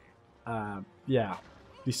 yeah,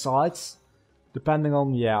 besides, depending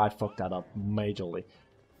on, yeah, I fucked that up majorly.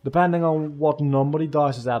 Depending on what number the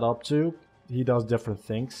dices add up to, he does different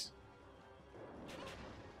things.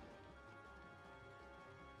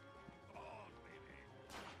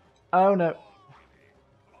 Oh no.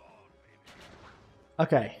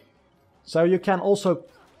 Okay, so you can also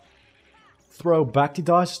throw back the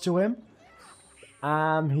dice to him.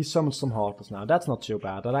 And he summons some Heartless now. That's not too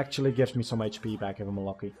bad. That actually gives me some HP back if I'm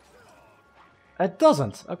lucky. It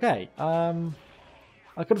doesn't. Okay.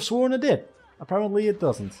 I could have sworn it did. Apparently it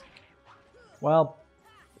doesn't. Well,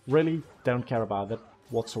 really don't care about it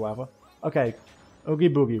whatsoever. Okay, Oogie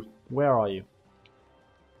Boogie, where are you?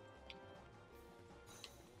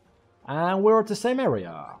 And we're at the same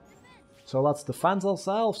area. So let's defend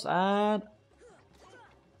ourselves and...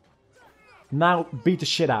 now beat the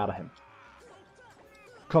shit out of him.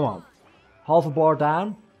 Come on. Half a bar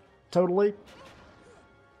down. Totally.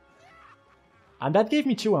 And that gave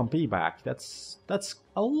me 2 MP back. That's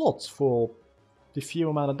a lot for the few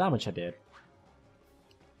amount of damage I did.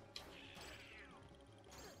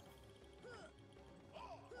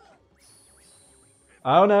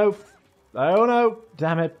 Oh no. Oh no.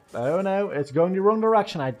 Damn it. Oh no. It's going the wrong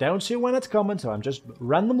direction. I don't see when it's coming, so I'm just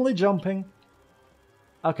randomly jumping.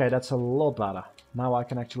 Okay, that's a lot better. Now I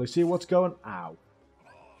can actually see what's going... ow.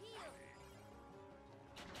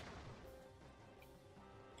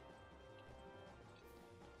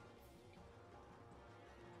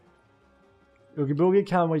 Oogie Boogie,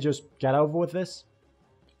 can we just get over with this?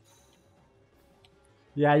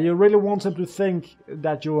 Yeah, you really want him to think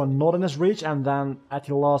that you are not in his reach and then at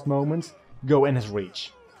the last moment go in his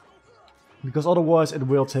reach. Because otherwise it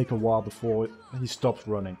will take a while before he stops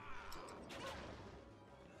running.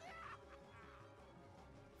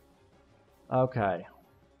 Okay.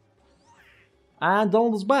 And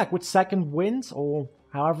Donald is back with second wind, or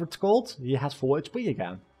however it's called. He has full HP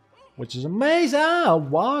again. which is amazing. Oh,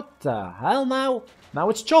 what the hell now? Now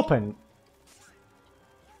it's chopping.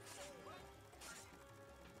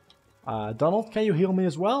 Donald, can you heal me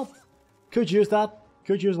as well? Could use that.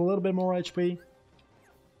 Could use a little bit more HP.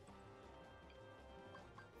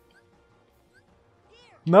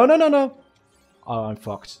 No, no, no, no. Oh, I'm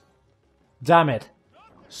fucked. Damn it.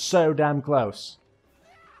 So damn close.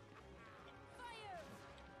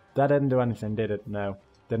 That didn't do anything, did it? No.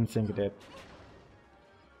 Didn't think it did.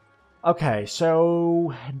 Okay,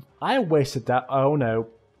 so... I wasted that. Oh, no.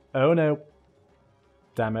 Oh, no.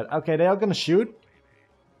 Damn it. Okay, they are gonna shoot.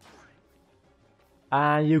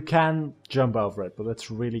 And you can jump over it, but it's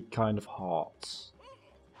really kind of hard.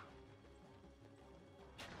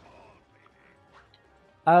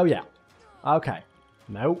 Oh, yeah. Okay.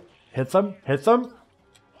 No. Hit them. Hit them.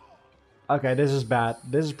 Okay, this is bad.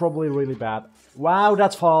 This is probably really bad. Wow,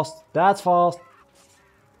 that's fast. That's fast.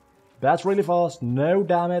 That's really fast. No,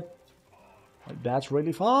 damn it. That's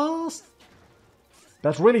really fast.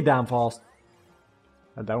 That's really damn fast.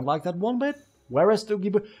 I don't like that one bit. Where is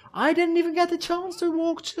Oogie Boogie? I didn't even get the chance to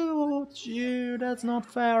walk towards you. That's not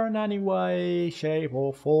fair in any way, shape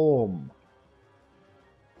or form.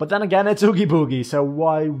 But then again, it's Oogie Boogie, so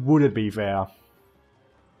why would it be fair?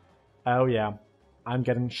 Oh yeah, I'm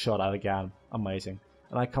getting shot at again. Amazing.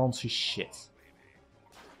 And I can't see shit.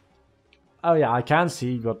 Oh yeah, I can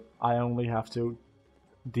see, but I only have to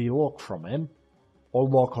de-lock from him. Or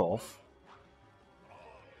lock off.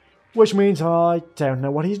 Which means I don't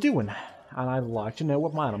know what he's doing. And I'd like to know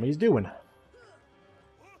what my enemy is doing.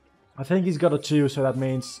 I think he's got a 2, so that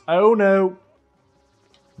means... Oh no!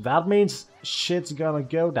 That means shit's gonna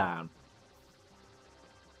go down.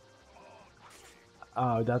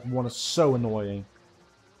 Oh, that one is so annoying.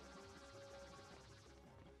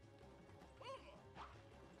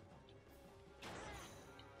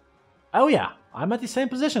 Oh yeah, I'm at the same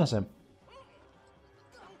position as him.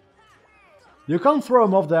 You can't throw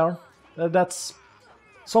him off there. That's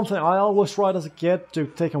something I always tried as a kid, to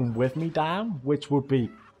take him with me down, which would be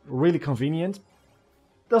really convenient.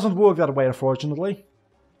 Doesn't work that way, unfortunately.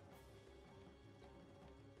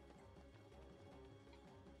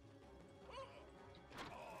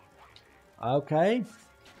 Okay.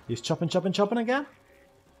 He's chopping, chopping, chopping again.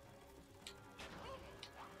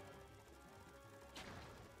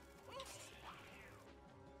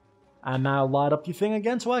 And now light up your thing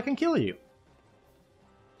again so I can kill you.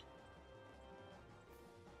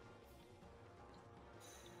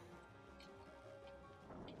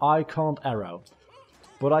 I can't arrow.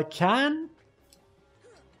 But I can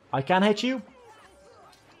hit you.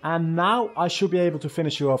 And now I should be able to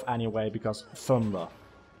finish you off anyway, because thunder.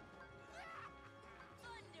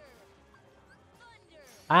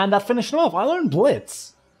 And that finished him off. I learned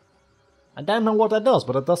Blitz. I don't know what that does,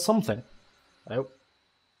 but it does something. Oh.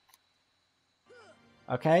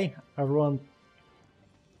 Okay, everyone.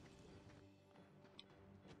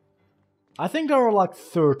 I think there are like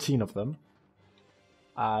 13 of them.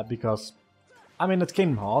 Because, I mean, it's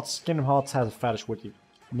Kingdom Hearts. Kingdom Hearts has a fetish with the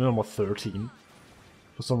number 13.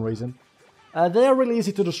 For some reason. They are really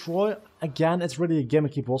easy to destroy. Again, it's really a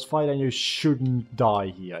gimmicky boss fight and you shouldn't die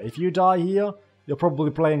here. If you die here, you're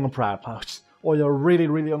probably playing on proud mode. Or you're really,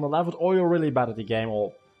 really underleveled, or you're really bad at the game,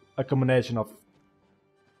 or a combination of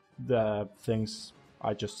the things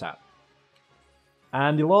I just said.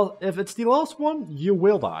 And if it's the last one, you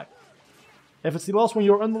will die. If it's the last one,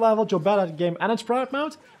 you're underleveled, you're bad at the game, and it's proud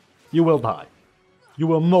mode, you will die. You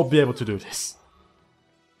will not be able to do this.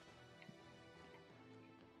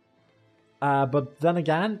 But then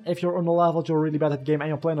again, if you're underleveled, you're really bad at the game, and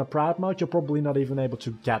you're playing a proud mode, you're probably not even able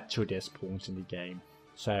to get to this point in the game.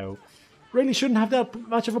 So, really shouldn't have that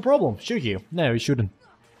much of a problem, should you? No, you shouldn't.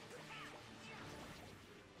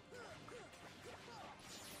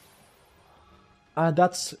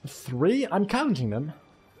 That's 3. I'm counting them.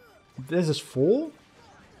 This is 4.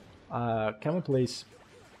 Can we please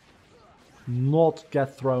not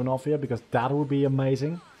get thrown off here, because that would be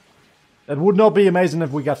amazing. It would not be amazing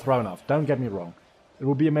if we get thrown off, don't get me wrong. It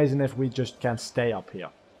would be amazing if we just can stay up here.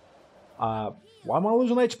 Why am I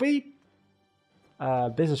losing HP?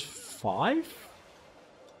 This is 5?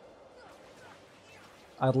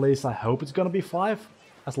 At least I hope it's gonna be 5.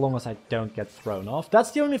 As long as I don't get thrown off.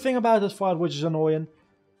 That's the only thing about this fight which is annoying.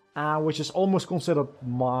 Which is almost considered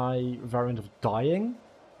my variant of dying.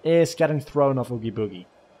 Is getting thrown off Oogie Boogie.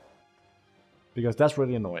 Because that's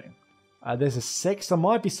really annoying. This is 6. There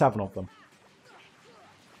might be 7 of them.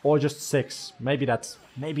 Or just 6. Maybe that's...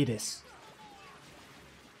 Maybe this.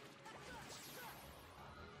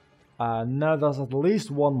 No, there's at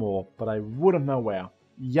least one more. But I wouldn't know where.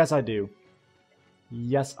 Yes, I do.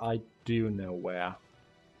 Yes, I do know where.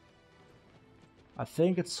 I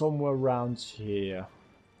think it's somewhere around here.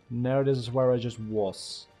 No, this is where I just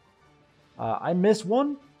was. I missed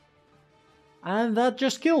one. And that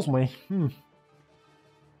just kills me.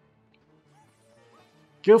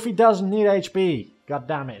 Goofy doesn't need HP. God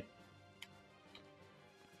damn it.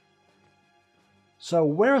 So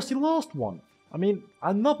where is the last one? I mean,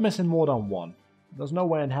 I'm not missing more than one. There's no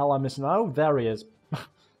way in hell I'm missing... Oh, there he is.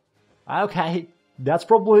 Okay, that's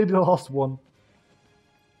probably the last one.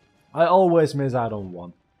 I always miss out on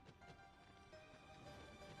one.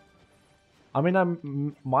 I mean, I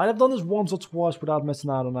might have done this once or twice without missing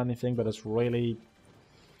out on anything, but it's really...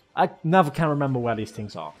 I never can remember where these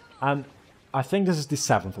things are. And I think this is the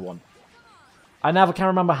 7th one. I never can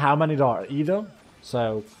remember how many there are either.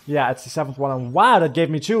 So, yeah, it's the 7th one. And wow, that gave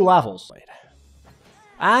me 2 levels.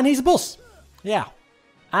 And he's a boss. Yeah.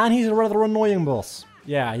 And he's a rather annoying boss.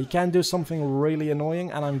 Yeah, he can do something really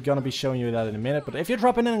annoying, and I'm gonna be showing you that in a minute. But if you're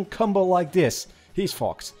dropping in a combo like this, he's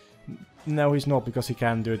fucked. No, he's not, because he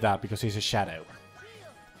can't do that, because he's a shadow.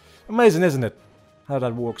 Amazing, isn't it? How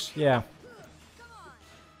that works, yeah.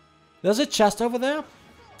 There's a chest over there.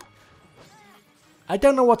 I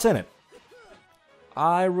don't know what's in it.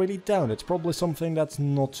 I really don't. It's probably something that's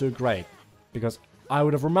not too great, because I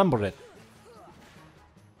would have remembered it.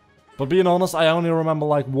 But being honest, I only remember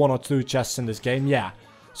like 1 or 2 chests in this game, yeah.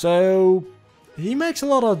 So, he makes a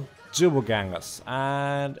lot of double gangers,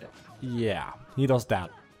 and yeah, he does that.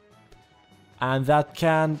 And that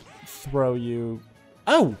can throw you...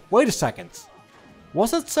 Oh, wait a second.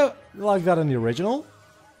 Was it so like that in the original?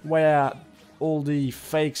 Where all the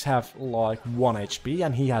fakes have like 1 HP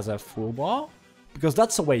and he has a full bar? Because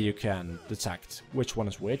that's the way you can detect which one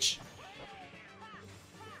is which.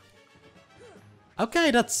 Okay,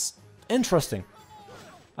 that's interesting.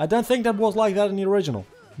 I don't think that was like that in the original.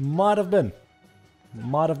 Might have been.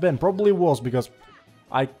 Might have been. Probably was, because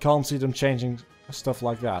I can't see them changing stuff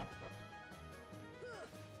like that.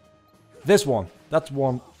 This one. That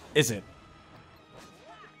one. Is it?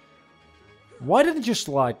 Why didn't you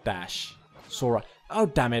slide dash, Sora? Oh,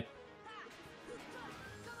 damn it.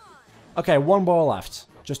 Okay, 1 bar left.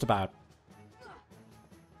 Just about.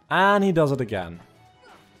 And he does it again.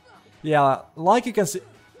 Yeah, like you can see...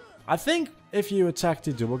 I think if you attack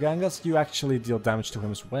the double gangers, you actually deal damage to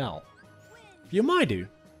him as well. You might do.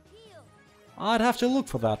 I'd have to look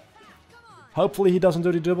for that. Hopefully he doesn't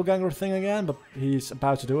do the double ganger thing again, but he's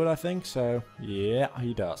about to do it, I think, so yeah,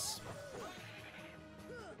 he does.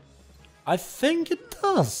 I think it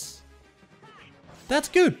does. That's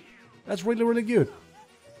good. That's really, really good.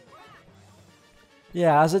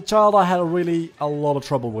 Yeah, as a child I had a lot of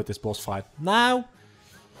trouble with this boss fight. Now,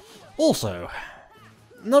 also,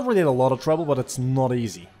 not really a lot of trouble, but it's not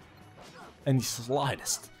easy. In the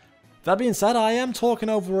slightest. That being said, I am talking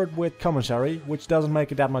over it with commentary, which doesn't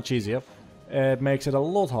make it that much easier. It makes it a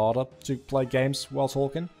lot harder to play games while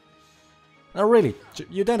talking. Now really,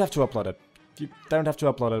 you don't have to upload it. You don't have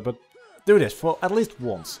to upload it, but do this for at least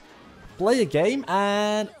once. Play a game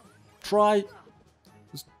and try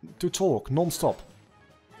to talk non-stop.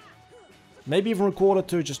 Maybe even record it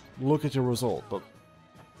to just look at your result, but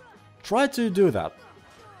try to do that.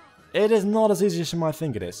 It is not as easy as you might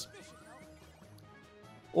think it is.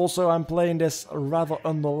 Also, I'm playing this rather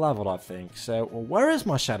under-leveled, I think, so where is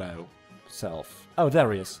my shadow self? Oh,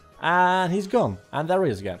 there he is. And he's gone. And there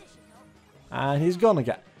he is again. And he's gone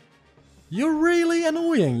again. You're really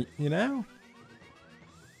annoying, you know?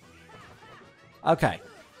 Okay.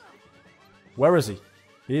 Where is he?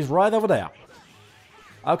 He's right over there.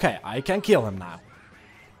 Okay, I can kill him now.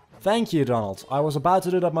 Thank you, Donald. I was about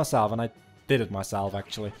to do that myself, and I did it myself,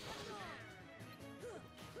 actually.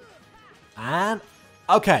 And...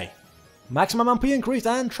 okay. Maximum MP increased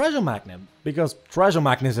and Treasure Magnet. Because Treasure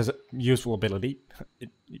Magnet is a useful ability.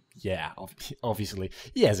 Yeah, obviously.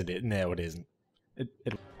 Yes, it is. No, it isn't.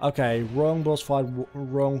 Okay, wrong boss fight,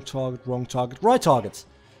 wrong target, right target.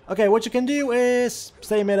 Okay, what you can do is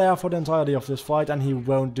stay mid-air for the entirety of this fight, and he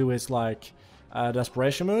won't do his, like,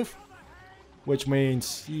 desperation move. Which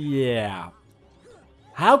means, yeah.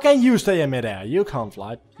 How can you stay in mid-air? You can't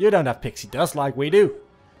fly. You don't have pixie dust like we do.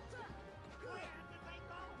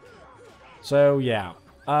 So, yeah.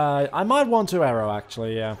 I might want to arrow,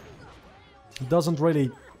 actually, yeah. It doesn't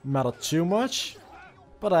really matter too much,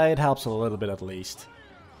 but it helps a little bit at least.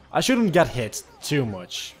 I shouldn't get hit too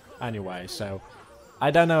much, anyway, so... I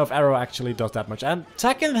don't know if arrow actually does that much. And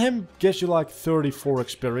attacking him gives you like 34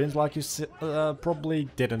 experience, like you probably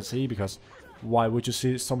didn't see, because why would you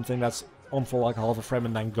see something that's on for like half a frame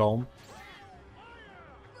and then gone?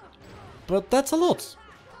 But that's a lot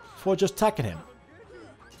for just attacking him.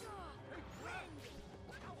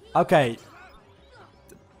 Okay.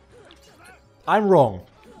 I'm wrong.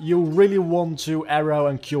 You really want to arrow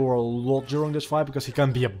and cure a lot during this fight because he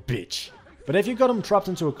can be a bitch. But if you got him trapped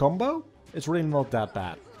into a combo, it's really not that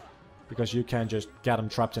bad. Because you can just get him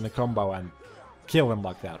trapped in a combo and kill him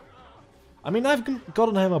like that. I mean, I've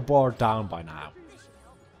gotten him a bar down by now.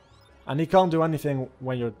 And he can't do anything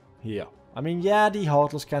when you're here. I mean, yeah, the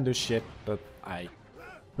Heartless can do shit, but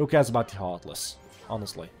who cares about the Heartless?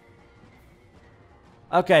 Honestly.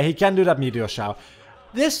 Okay, he can do that Meteor Shower.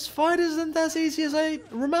 This fight isn't as easy as I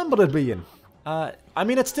remembered it being. I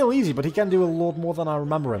mean, it's still easy, but he can do a lot more than I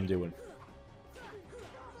remember him doing.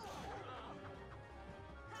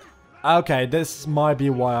 Okay, this might be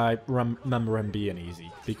why I remember him being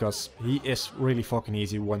easy. Because he is really fucking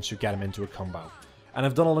easy once you get him into a combo. And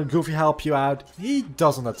if Donald and Goofy help you out, he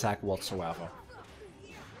doesn't attack whatsoever.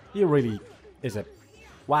 He really is a...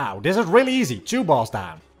 Wow, this is really easy. 2 bars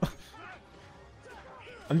down.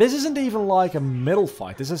 And this isn't even like a middle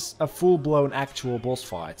fight. This is a full-blown actual boss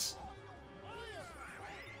fight.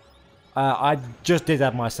 I just did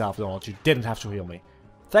that myself, Donald. You didn't have to heal me.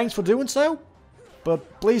 Thanks for doing so.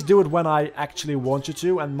 But please do it when I actually want you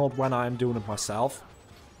to and not when I'm doing it myself.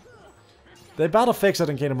 They better fix it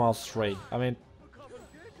in Kingdom Hearts 3. I mean,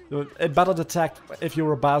 it better detect if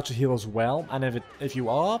you're about to heal as well. And if you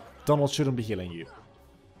are, Donald shouldn't be healing you.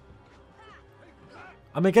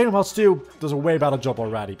 I mean, Kingdom Hearts 2 does a way better job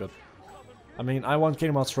already, but... I mean, I want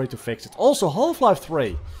Kingdom Hearts 3 to fix it. Also, Half-Life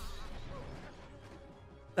 3.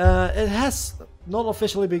 It has not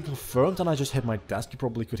officially been confirmed, and I just hit my desk, you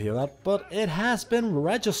probably could hear that. But it has been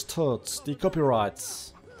registered, the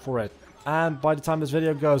copyrights for it. And by the time this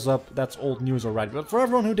video goes up, that's old news already. But for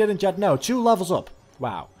everyone who didn't yet know, 2 levels up.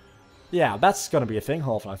 Wow. Yeah, that's gonna be a thing,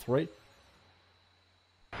 Half-Life 3.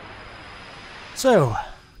 So,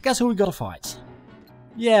 guess who we gotta fight?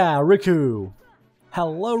 Yeah, Riku!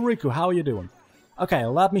 Hello Riku, how are you doing? Okay,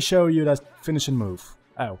 let me show you that finishing move.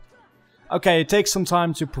 Oh. Okay, it takes some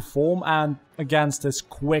time to perform, and against this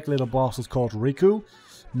quick little bastard called Riku,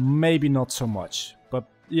 maybe not so much. But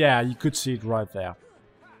yeah, you could see it right there.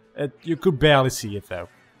 You could barely see it though.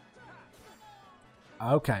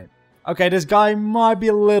 Okay. Okay, this guy might be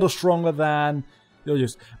a little stronger than...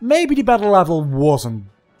 Maybe the battle level wasn't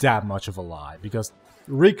that much of a lie, because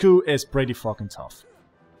Riku is pretty fucking tough.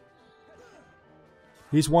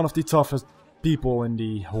 He's one of the toughest people in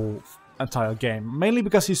the whole entire game, mainly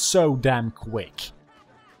because he's so damn quick.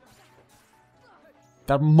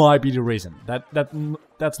 That might be the reason.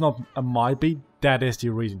 That's not a might be, that is the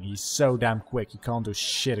reason. He's so damn quick, you can't do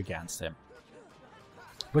shit against him.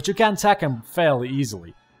 But you can attack him fairly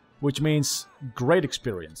easily, which means great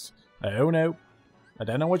experience. Oh no, I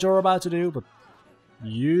don't know what you're about to do, but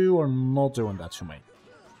you are not doing that to me.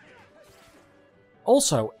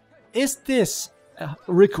 Also, is this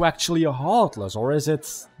Riku actually a Heartless, or is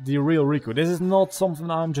it the real Riku? This is not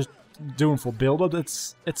something I'm just doing for build-up,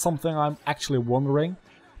 it's something I'm actually wondering.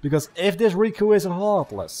 Because if this Riku is a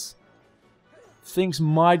Heartless, things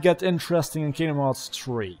might get interesting in Kingdom Hearts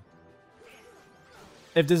 3.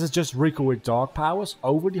 If this is just Riku with dark powers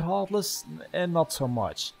over the Heartless, not so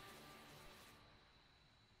much.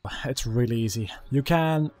 It's really easy. You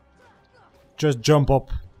can just jump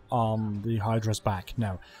up on the Hydra's back.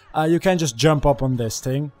 No. You can just jump up on this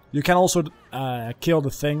thing. You can also kill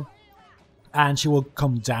the thing, and she will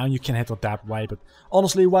come down. You can hit her that way, but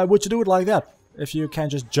honestly, why would you do it like that if you can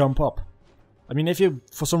just jump up? I mean, if you,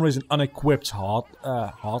 for some reason, unequipped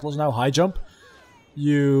Heartless now, high jump,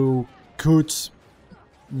 you could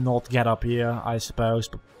not get up here, I suppose,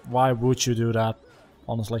 but why would you do that,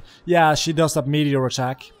 honestly? Yeah, she does that meteor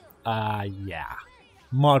attack. Yeah.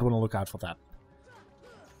 Might want to look out for that.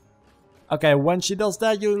 Okay, when she does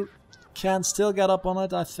that, you can still get up on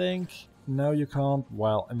it, I think. No, you can't.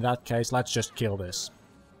 Well, in that case, let's just kill this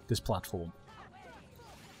platform.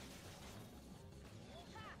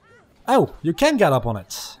 Oh, you can get up on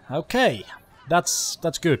it. Okay, that's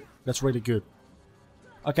good. That's really good.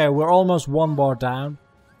 Okay, we're almost 1 bar down.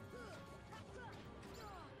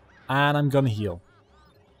 And I'm gonna heal.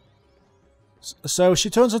 So she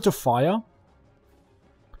turns into fire.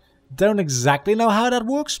 Don't exactly know how that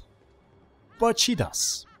works, but she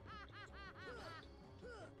does.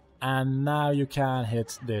 And now you can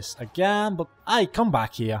hit this again, but hey, come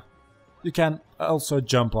back here. You can also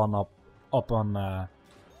jump on up on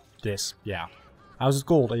this, yeah. How's it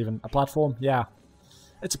called even? A platform? Yeah.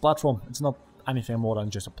 It's a platform. It's not anything more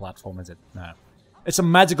than just a platform, is it? No. It's a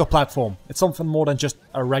magical platform. It's something more than just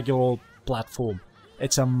a regular platform.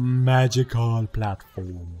 It's a magical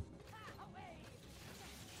platform.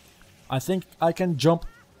 I think I can jump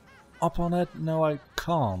up on it. No, I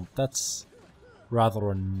can't. That's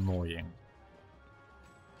rather annoying.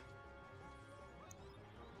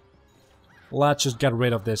 Let's just get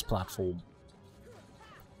rid of this platform.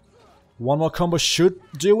 One more combo should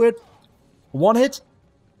do it. One hit.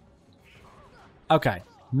 Okay,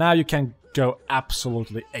 now you can go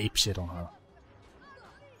absolutely apeshit on her.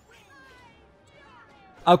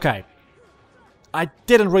 Okay. I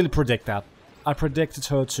didn't really predict that. I predicted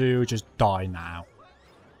her to just die now.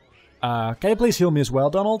 Can you please heal me as well,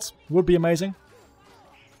 Donald? Would be amazing.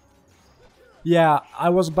 Yeah, I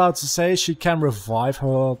was about to say she can revive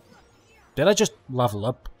her. Did I just level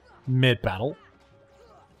up mid-battle?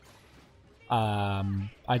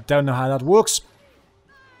 I don't know how that works.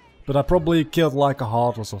 But I probably killed like a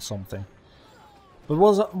Heartless or something. But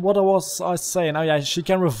what was I saying? Oh yeah, she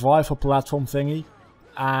can revive her platform thingy.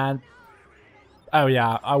 And... oh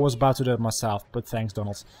yeah, I was about to do it myself, but thanks,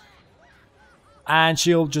 Donald. And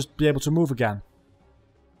she'll just be able to move again.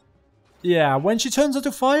 Yeah, when she turns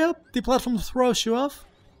into fire, the platform throws you off.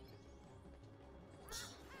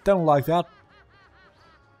 Don't like that.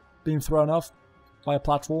 Being thrown off by a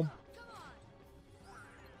platform.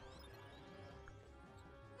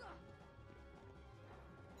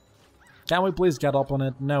 Can we please get up on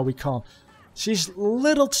it? No, we can't. She's a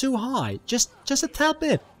little too high. Just a tad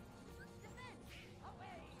bit.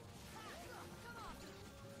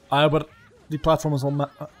 But the platform is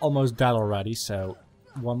almost dead already, so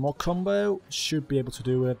one more combo should be able to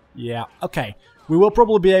do it. Yeah, okay. We will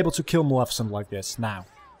probably be able to kill Maleficent like this now.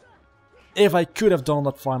 If I could have done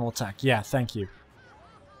that final attack. Yeah, thank you.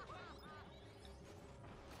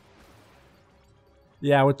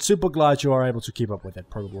 Yeah, with Super Glide you are able to keep up with it,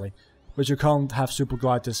 probably. But you can't have Super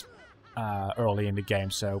Glide this early in the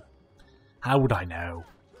game, so how would I know?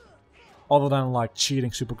 Other than like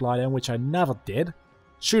cheating Super Glide in, which I never did.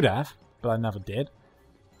 Should have, but I never did.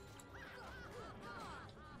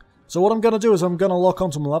 So what I'm gonna do is I'm gonna lock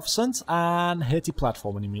onto Maleficent and hit the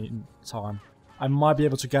platform in the meantime. I might be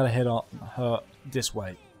able to get a hit on her this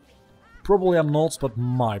way. Probably I'm not, but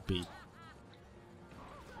might be.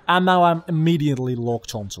 And now I'm immediately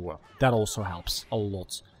locked onto her. That also helps a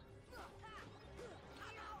lot.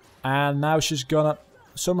 And now she's gonna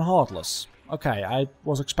summon Heartless. Okay, I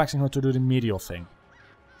was expecting her to do the Meteor thing.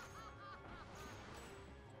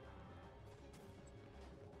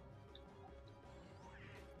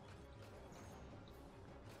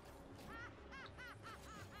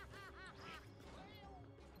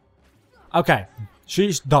 Okay,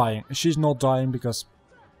 she's dying. She's not dying because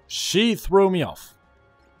she threw me off.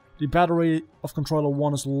 The battery of controller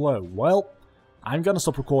 1 is low. Well, I'm gonna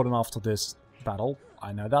stop recording after this battle.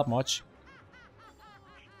 I know that much.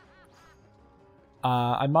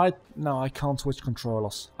 I might... no, I can't switch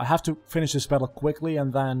controllers. I have to finish this battle quickly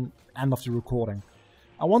and then end off the recording.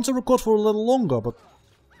 I want to record for a little longer, but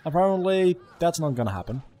apparently that's not gonna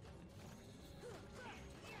happen.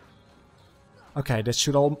 Okay, this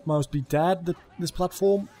should almost be dead, this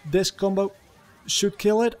platform. This combo should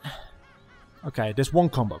kill it. Okay, this one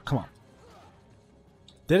combo, come on.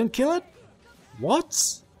 Didn't kill it?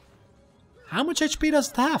 What? How much HP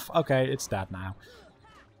does it have? Okay, it's dead now.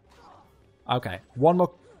 Okay, one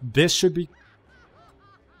more. This should be...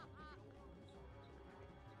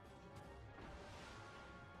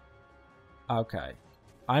 okay.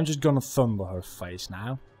 I'm just gonna thunder her face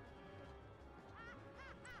now.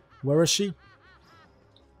 Where is she?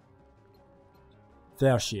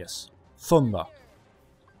 There she is. Thunder.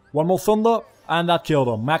 One more thunder, and that killed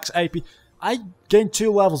her. Max AP. I gained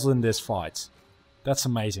 2 levels in this fight. That's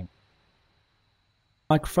amazing.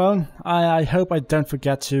 Microphone. I hope I don't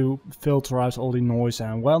forget to filter out all the noise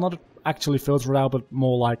and, well, not actually filter it out, but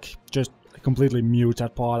more like just completely mute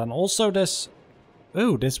that part. And also this...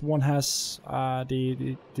 ooh, this one has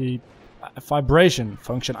the vibration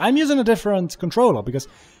function. I'm using a different controller because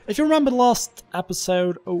if you remember the last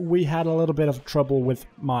episode, we had a little bit of trouble with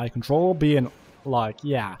my controller being like,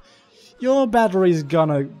 yeah, your battery is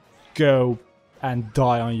gonna go and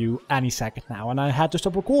die on you any second now, and I had to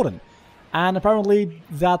stop recording. And apparently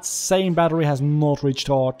that same battery has not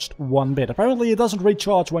recharged one bit. Apparently it doesn't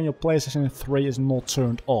recharge when your PlayStation 3 is not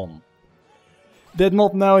turned on. Did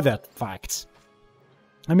not know that fact.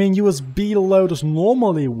 I mean, USB loaders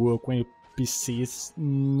normally work when your PC is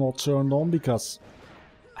not turned on because,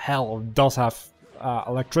 hell, it does have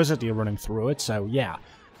electricity running through it, so yeah.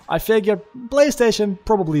 I figured PlayStation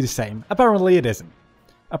probably the same. Apparently it isn't.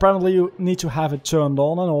 Apparently you need to have it turned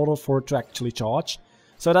on in order for it to actually charge.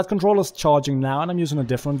 So that controller's charging now and I'm using a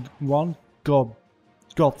different one. God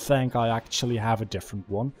thank I actually have a different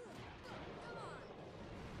one.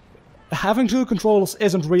 Having 2 controllers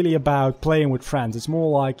isn't really about playing with friends. It's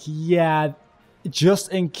more like, yeah,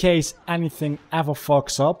 just in case anything ever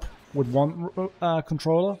fucks up with one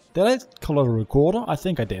controller. Did I call it a recorder? I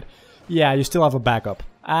think I did. yeah, you still have a backup.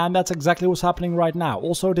 And that's exactly what's happening right now.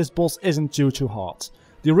 Also, this boss isn't too hard.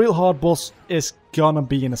 The real hard boss is gonna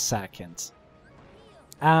be in a second.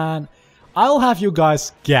 And I'll have you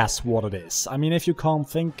guys guess what it is. I mean, if you can't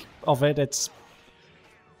think of it, it's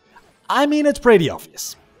pretty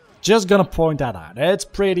obvious. Just gonna point that out. It's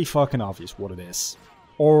pretty fucking obvious what it is.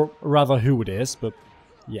 Or rather who it is, but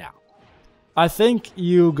yeah. I think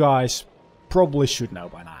you guys probably should know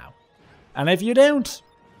by now. And if you don't,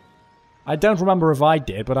 I don't remember if I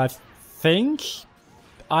did, but I think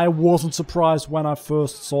I wasn't surprised when I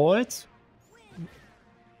first saw it.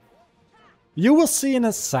 You will see in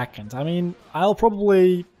a second. I mean, I'll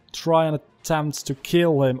probably try and attempt to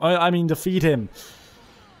kill him. Defeat him.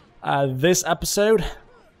 This episode.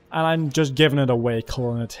 And I'm just giving it away,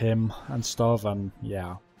 calling it him and stuff, and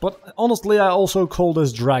yeah. But honestly, I also call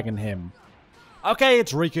this dragon him. Okay,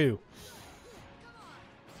 it's Riku.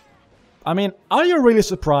 I mean, are you really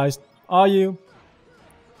surprised? Are you?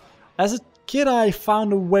 As a kid, I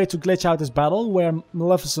found a way to glitch out this battle where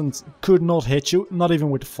Maleficent could not hit you, not even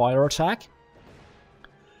with a fire attack.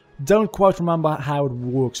 Don't quite remember how it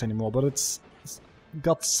works anymore, but it's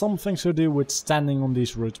got something to do with standing on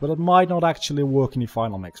these roots, but it might not actually work in the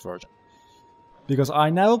Final Mix version. Because I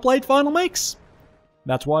never played Final Mix.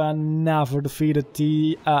 That's why I never defeated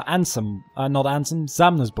the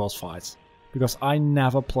Xemnas boss fights. Because I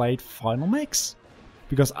never played Final Mix.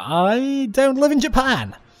 Because I don't live in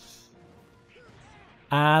Japan.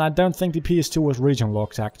 And I don't think the PS2 was region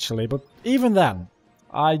locked actually, but even then,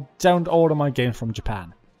 I don't order my games from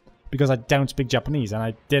Japan. Because I don't speak Japanese, and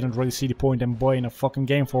I didn't really see the point in buying a fucking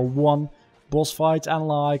game for one boss fight and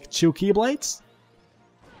like 2 keyblades.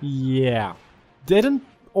 Yeah. Didn't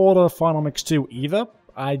order Final Mix 2 either.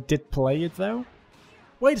 I did play it though.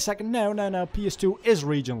 Wait a second, no, PS2 is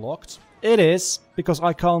region locked. It is, because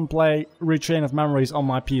I can't play Retrain of Memories on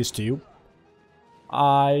my PS2.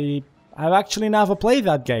 I have actually never played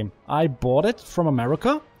that game. I bought it from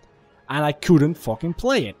America, and I couldn't fucking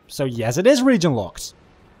play it. So yes, it is region locked.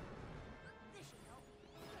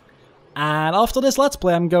 And after this Let's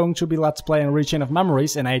Play, I'm going to be Let's Playing Rechain of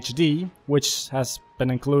Memories in HD, which has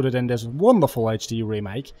been included in this wonderful HD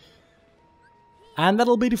remake. And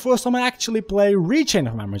that'll be the first time I actually play Rechain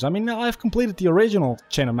of Memories. I mean, I've completed the original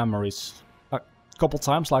Chain of Memories a couple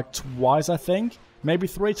times, like twice I think. Maybe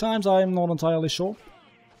 3 times, I'm not entirely sure.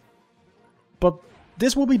 But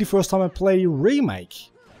this will be the first time I play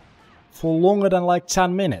remake for longer than like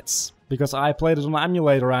 10 minutes. Because I played it on an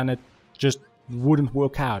emulator and it just wouldn't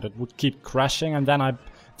work out. It would keep crashing, and then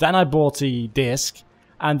I bought the disc,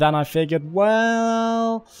 and then I figured,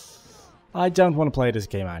 well, I don't want to play this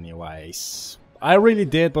game anyways. I really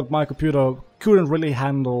did, but my computer couldn't really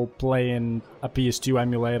handle playing a PS2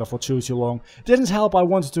 emulator for too long. Didn't help, I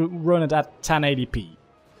wanted to run it at 1080p.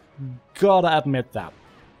 Gotta admit that.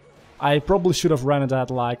 I probably should have run it at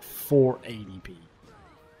like 480p.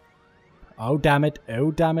 Oh damn it,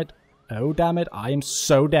 oh damn it, oh damn it, I am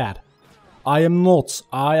so dead. I am not.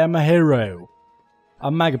 I am a hero. A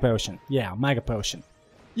Mega Potion. Yeah, Mega Potion.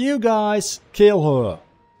 You guys, kill her.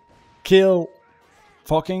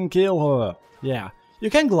 Fucking kill her. Yeah. You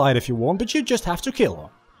can glide if you want, but you just have to kill her.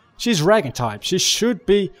 She's dragon type. She should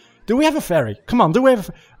be... Do we have a fairy? Come on, do we have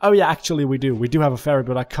a... Oh yeah, actually we do. We do have a fairy,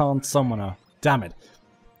 but I can't summon her. Damn it.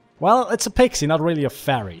 Well, it's a pixie, not really a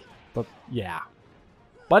fairy. But yeah.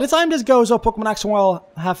 By the time this goes up, Pokemon X will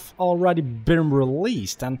have already been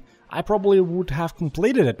released, and I probably would have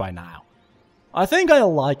completed it by now. I think I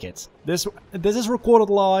like it. This is recorded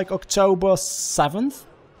like October 7th?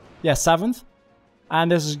 Yeah, 7th. And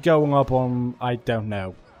this is going up on, I don't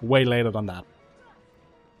know, way later than that.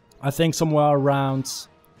 I think somewhere around...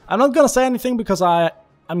 I'm not gonna say anything because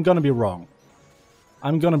I'm gonna be wrong.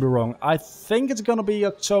 I'm gonna be wrong. I think it's gonna be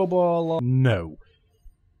October... No.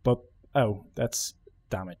 But, oh, that's...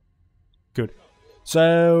 Damn it. Good.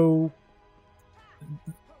 So...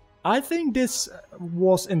 I think this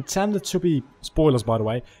was intended to be... Spoilers, by the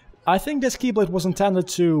way. I think this Keyblade was intended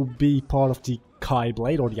to be part of the Kai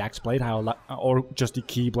Blade, or the Axe Blade, or just the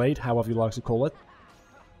Keyblade, however you like to call it.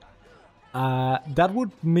 That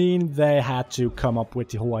would mean they had to come up with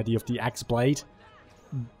the whole idea of the Axe Blade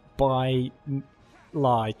by,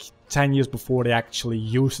 like, 10 years before they actually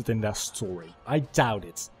used it in their story. I doubt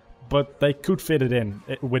it. But they could fit it in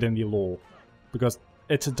within the lore. Because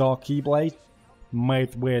it's a Dark Keyblade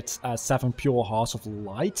made with 7 pure hearts of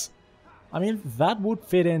light. I mean, that would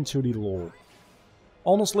fit into the lore.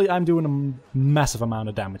 Honestly, I'm doing a massive amount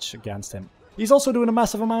of damage against him. He's also doing a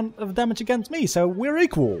massive amount of damage against me, so we're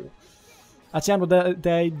equal. At the end of the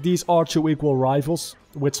day, these are 2 equal rivals,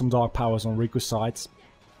 with some dark powers on Riku's sides.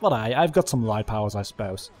 But I've got some light powers, I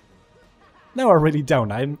suppose. No, I really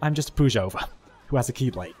don't. I'm just a pushover who has a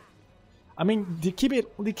Keyblade. I mean, the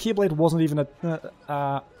Keyblade wasn't even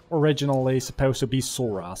originally supposed to be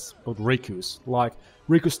Sora's, but Riku's. Like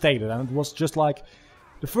Riku stated, and it was just like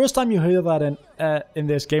the first time you hear that in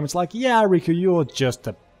this game, it's like, yeah, Riku, you're just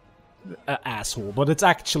a asshole, but it's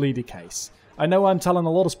actually the case. I know I'm telling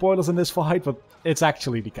a lot of spoilers in this fight, but it's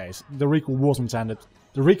actually the case. The Riku was intended.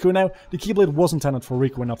 The Keyblade was intended for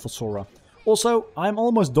Riku and not for Sora. Also, I'm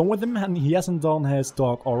almost done with him, and he hasn't done his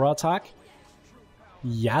Dark Aura attack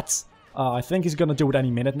yet. I think he's gonna do it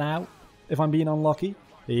any minute now, if I'm being unlucky.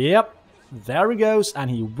 Yep, there he goes, and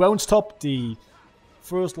he won't stop the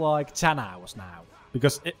first, like, 10 hours now.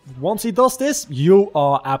 Because once he does this, you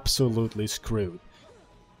are absolutely screwed.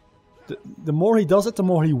 The more he does it, the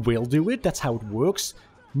more he will do it. That's how it works.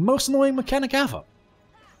 Most annoying mechanic ever.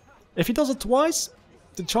 If he does it twice,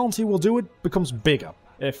 the chance he will do it becomes bigger.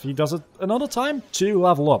 If he does it another time, 2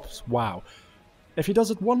 level ups. Wow. If he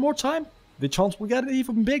does it one more time, the chance will get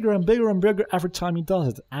even bigger and bigger and bigger every time he does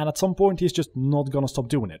it. And at some point, he's just not gonna stop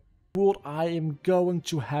doing it. But I am going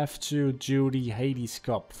to have to do the Hades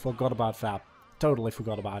Cup. Forgot about that. Totally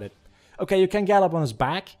forgot about it. Okay, you can get up on his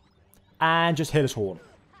back and just hit his horn.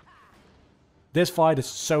 This fight is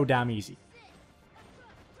so damn easy.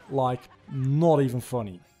 Like, not even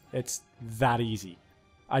funny. It's that easy.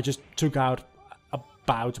 I just took out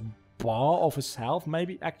about a bar of his health,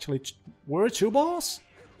 maybe. Actually, were it 2 bars?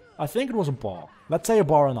 I think it was a bar. Let's say a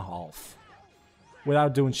bar and a half.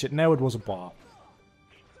 Without doing shit. No, it was a bar.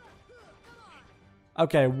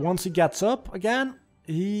 Okay, once he gets up again,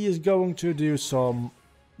 he is going to do some...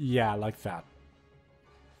 yeah, like that.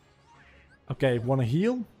 Okay, wanna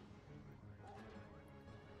heal?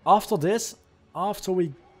 After this, after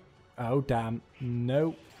we... oh, damn.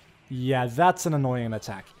 No. Yeah, that's an annoying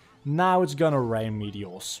attack. Now it's gonna rain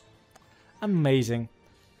meteors. Amazing.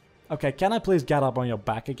 Okay, can I please get up on your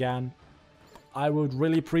back again? I would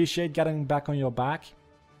really appreciate getting back on your back.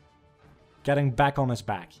 Getting back on his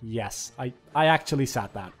back. Yes, I actually said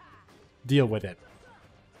that. Deal with it.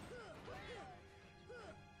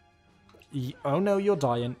 Oh no, you're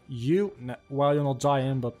dying. No, well, you're not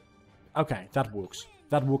dying, but... okay, that works.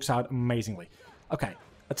 That works out amazingly. Okay,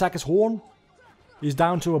 attack his horn. He's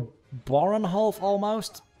down to a bar and a half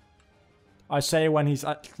almost. I say when he's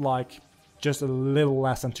at, like, just a little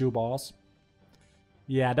less than 2 bars.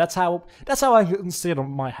 Yeah, that's how I consider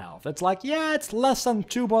my health. It's like, yeah, it's less than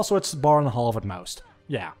 2 bars, so it's a bar and a half at most.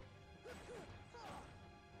 Yeah.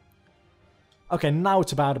 Okay, now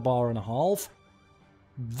it's about a bar and a half.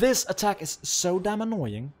 This attack is so damn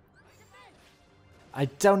annoying. I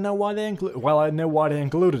don't know why they include... well, I know why they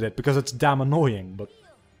included it, because it's damn annoying, but...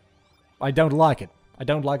 I don't like it. I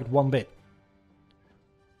don't like it one bit.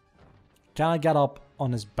 Can I get up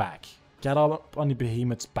on his back? Get up on the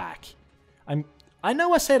behemoth's back. I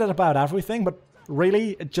know I say that about everything, but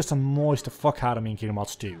really, it just annoys the fuck out of me in Kingdom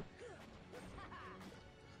Hearts 2.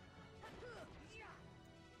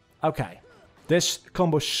 Okay. This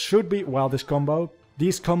combo should be... well, these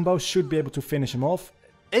combos should be able to finish him off.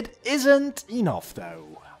 It isn't enough,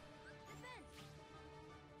 though.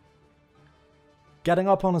 Getting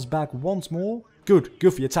up on his back once more. Good,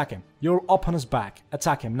 Goofy, attack him. You're up on his back.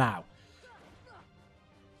 Attack him now.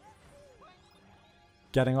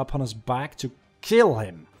 Getting up on his back to kill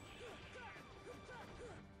him.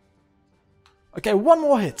 Okay, one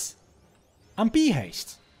more hit. And be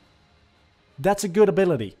haste. That's a good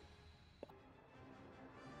ability.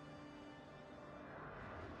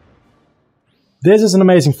 This is an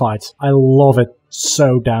amazing fight. I love it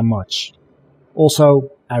so damn much.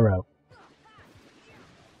 Also, Arrow.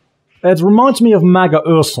 It reminds me of Mega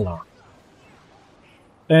Ursala.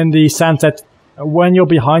 In the sense that when you're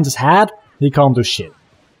behind his head, he can't do shit.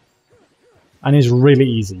 And he's really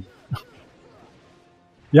easy.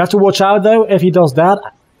 You have to watch out though, if he does that,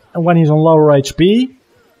 and when he's on lower HP.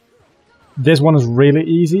 This one is really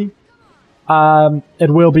easy. It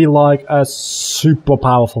will be like a super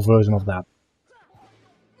powerful version of that.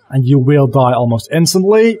 And you will die almost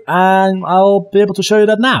instantly, and I'll be able to show you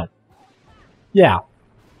that now. Yeah.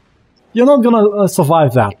 You're not gonna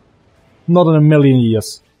survive that. Not in a million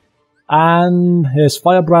years. And his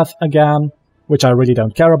Fire Breath again, which I really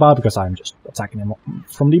don't care about because I'm just attacking him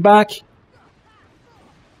from the back.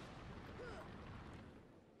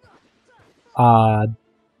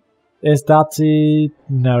 Is that the...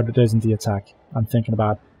 no, that isn't the attack I'm thinking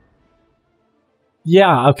about.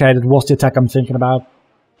 Yeah, okay, that was the attack I'm thinking about.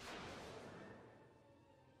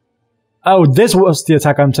 Oh, this was the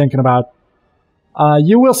attack I'm thinking about.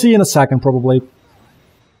 You will see in a second, probably.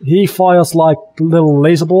 He fires like little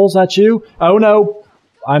laser balls at you. Oh no!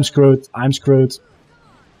 I'm screwed. I'm screwed.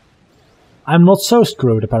 I'm not so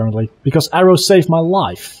screwed apparently, because arrows save my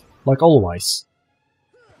life, like always.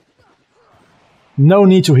 No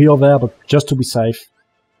need to heal there, but just to be safe.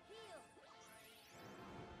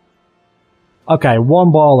 Okay,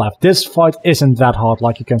 one bar left. This fight isn't that hard,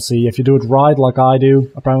 like you can see, if you do it right, like I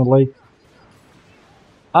do, apparently.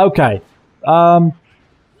 Okay,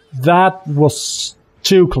 that was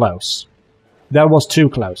too close. That was too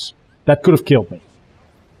close. That could have killed me.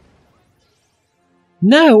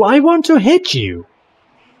 No, I want to hit you!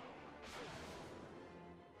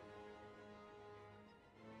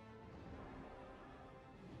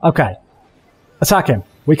 Okay. Attack him.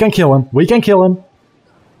 We can kill him. We can kill him.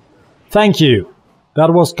 Thank you.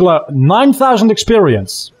 That was 9,000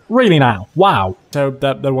 experience. Really now. Wow. So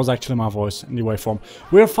that was actually my voice in the waveform.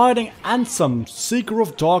 We're fighting Ansem, Seeker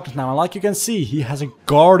of Darkness now. And like you can see, he has a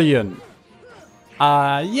Guardian.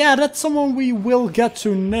 Yeah, that's someone we will get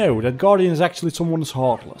to know. That Guardian is actually someone who's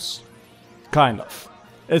heartless. Kind of.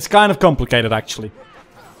 It's kind of complicated actually.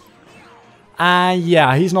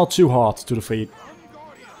 Yeah, he's not too hard to defeat.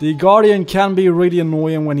 The Guardian can be really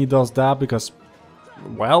annoying when he does that because,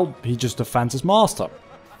 well, he just defends his master.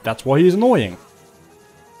 That's why he's annoying.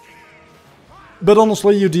 But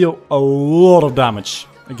honestly, you deal a lot of damage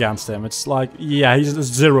against him. It's like, yeah, he's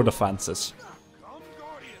 0 defenses.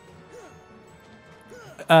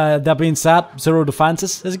 That being said, 0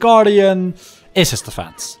 defenses. His Guardian is his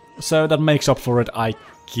defense. So that makes up for it, I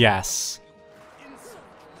guess.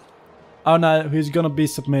 Oh no, he's gonna be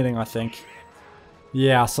submitting, I think.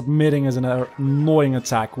 Yeah, submitting is an annoying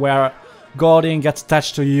attack where Guardian gets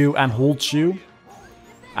attached to you and holds you,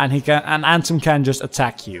 and Ansem can just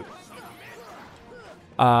attack you.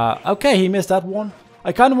 Okay, he missed that one.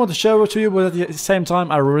 I kind of want to show it to you, but at the same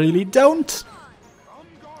time, I really don't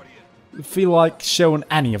feel like showing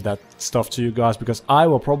any of that stuff to you guys because I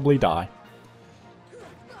will probably die.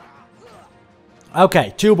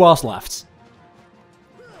 Okay, 2 bars left.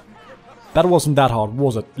 That wasn't that hard,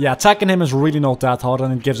 was it? Yeah, attacking him is really not that hard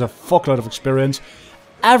and it gives a fuckload of experience.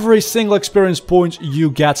 Every single experience point you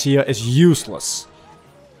get here is useless.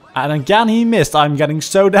 And again he missed, I'm getting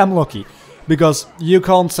so damn lucky. Because you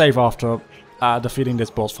can't save after defeating this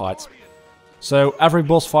boss fight. So every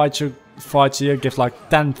boss fight you fight here gives like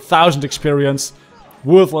 10,000 experience.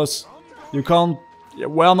 Worthless. You can't,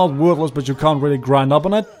 well not worthless, but you can't really grind up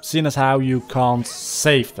on it. Seeing as how you can't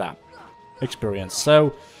save that experience.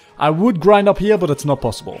 So I would grind up here, but it's not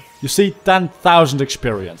possible. You see, 10,000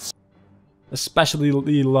 experience. Especially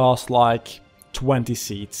the last, like, 20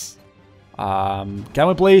 seats. Can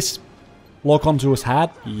we please lock onto his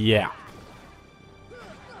head? Yeah.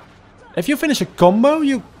 If you finish a combo,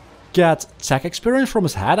 you get tech experience from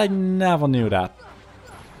his head? I never knew that.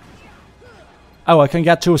 Oh, I can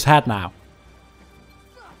get to his head now.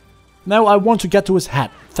 No, I want to get to his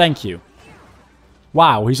head. Thank you.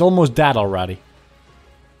 Wow, he's almost dead already.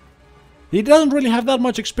 He doesn't really have that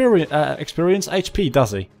much experience HP,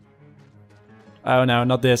 does he? Oh no,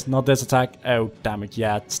 not this attack. Oh damn it,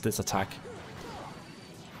 yeah, it's this attack.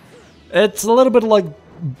 It's a little bit like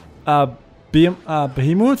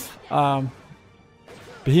Behemoth.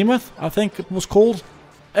 Behemoth, I think it was called.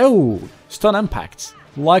 Oh, stun impact.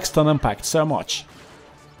 Like stun impact so much.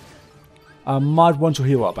 I might want to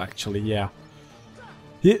heal up actually, yeah.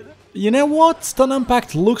 You know what? Stun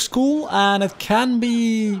impact looks cool and it can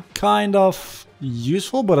be kind of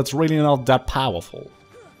useful, but it's really not that powerful.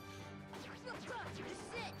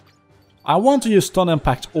 I want to use stun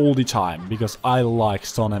impact all the time because I like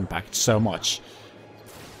stun impact so much.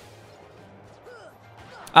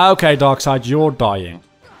 Okay, Darkside, you're dying.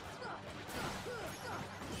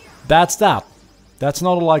 That's that. That's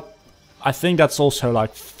not like... I think that's also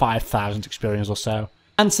like 5,000 experience or so.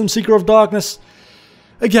 And some Seeker of Darkness.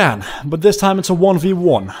 Again, but this time it's a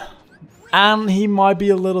 1v1. And he might be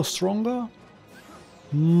a little stronger.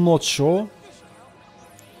 Not sure.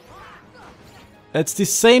 It's the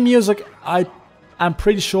same music, I'm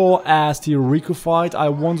pretty sure, as the Riku fight. I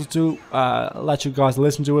wanted to let you guys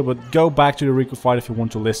listen to it, but go back to the Riku fight if you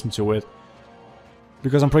want to listen to it.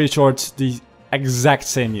 Because I'm pretty sure it's the exact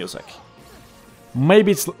same music.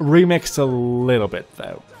 Maybe it's remixed a little bit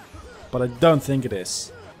though. But I don't think it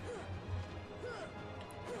is.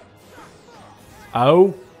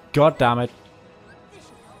 Oh, god damn it.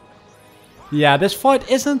 Yeah, this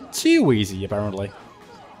fight isn't too easy, apparently.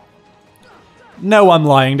 No, I'm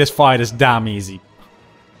lying, this fight is damn easy.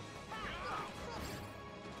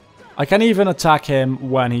 I can even attack him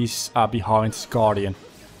when he's behind his Guardian.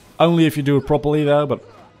 Only if you do it properly though, but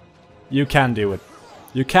you can do it.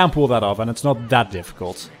 You can pull that off and it's not that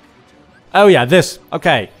difficult. Oh yeah, this.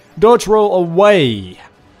 Okay. Dodge roll away.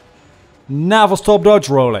 Never stop dodge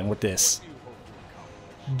rolling with this.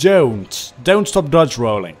 don't stop dodge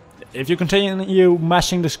rolling. If you continue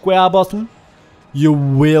mashing the square button, you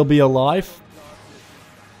will be alive.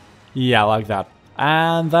 Yeah, like that.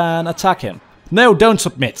 And then attack him. No, don't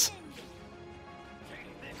submit.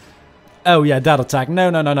 Oh yeah, that attack.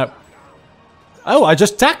 No. Oh, I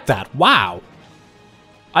just tagged that. Wow.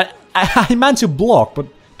 I meant to block, but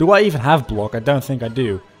do I even have block? I don't think I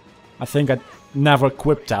do. I think I never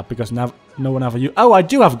equipped that because no one ever used. Oh, I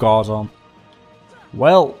do have guards on.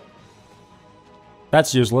 Well,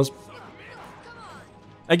 that's useless.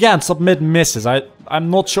 Again, submit misses. I'm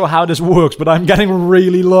not sure how this works, but I'm getting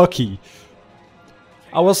really lucky.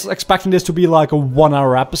 I was expecting this to be like a 1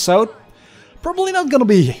 hour episode. Probably not gonna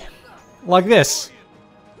be like this.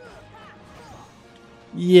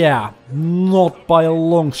 Yeah, not by a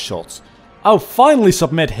long shot. Oh, finally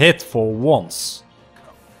submit hit for once.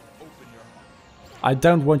 I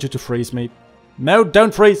don't want you to freeze me. No,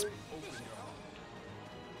 don't freeze.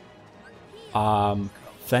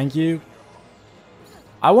 Thank you.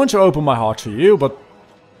 I want to open my heart to you, but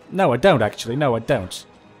no, I don't actually. No, I don't.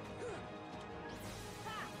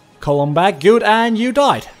 Column back, good, and you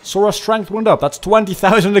died. Sora's strength went up. That's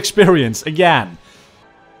 20,000 experience again.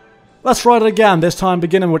 Let's try it again. This time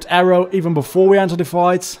beginning with arrow, even before we enter the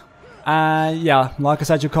fight. Yeah, like I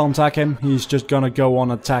said, you can't attack him. He's just gonna go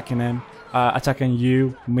on attacking him, attacking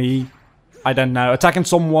you, me. I don't know, attacking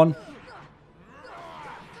someone.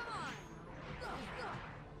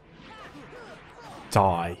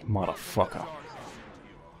 Die, motherfucker.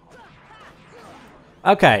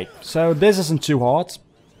 Okay, so this isn't too hard.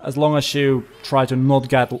 As long as you try to not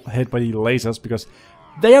get hit by the lasers, because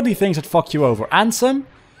they are the things that fuck you over. Ansem,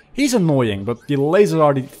 he's annoying, but the lasers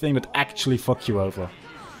are the thing that actually fuck you over.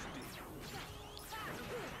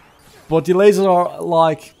 But the lasers are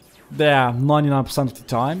like, there 99% of the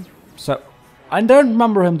time. So, I don't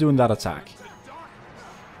remember him doing that attack.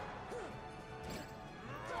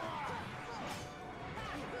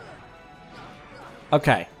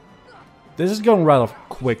 Okay. This is going rather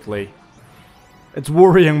quickly. It's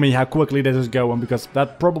worrying me how quickly this is going, because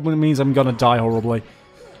that probably means I'm gonna die horribly.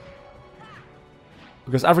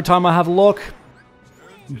 Because every time I have luck,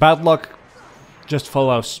 bad luck just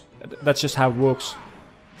follows. That's just how it works.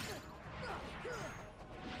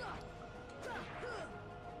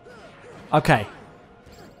 Okay.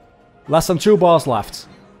 Less than 2 bars left.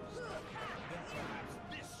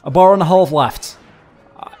 A bar and a half left.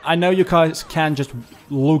 I know you guys can just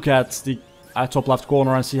look at the top left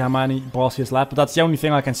corner and see how many bars he has left, but that's the only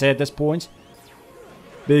thing I can say at this point.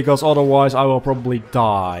 Because otherwise I will probably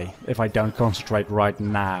die if I don't concentrate right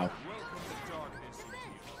now.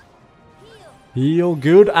 Heal,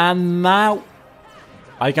 good, and now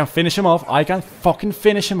I can finish him off. I can fucking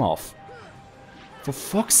finish him off. For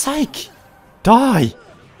fuck's sake! Die!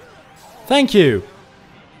 Thank you!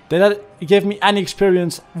 Did that give me any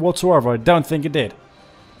experience whatsoever? I don't think it did.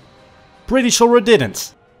 Pretty sure it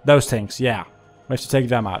didn't. Those things, yeah. We have to take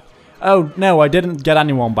them out. Oh, no, I didn't get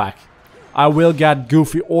anyone back. I will get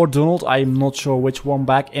Goofy or Donald. I'm not sure which one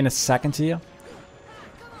back in a second here.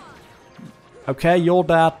 Okay, you're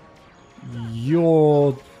dead.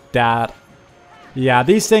 You're dead. Yeah,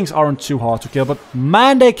 these things aren't too hard to kill, but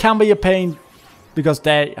man, they can be a pain because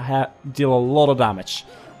they deal a lot of damage.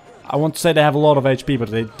 I want to say they have a lot of HP, but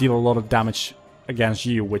they deal a lot of damage against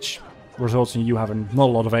you, which results in you having not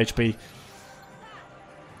a lot of HP.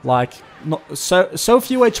 Like, so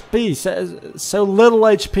few HP, so little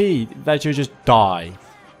HP that you just die.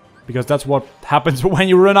 Because that's what happens when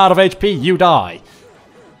you run out of HP, you die.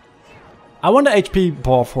 I want the HP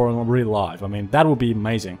bar for in real life. I mean, that would be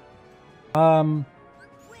amazing.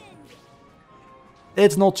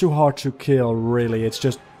 It's not too hard to kill, really. It's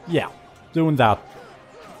just, yeah, doing that.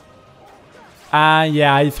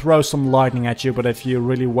 Yeah, I throw some lightning at you, but if you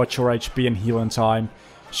really watch your HP and heal in time,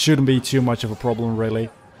 shouldn't be too much of a problem, really.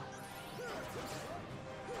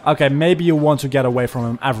 Okay, maybe you want to get away from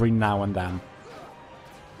him every now and then.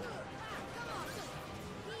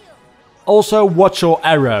 Also, watch your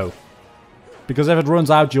arrow. Because if it runs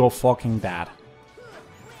out, you're fucking dead.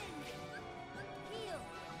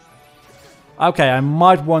 Okay, I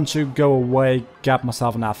might want to go away, get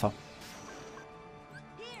myself an alpha.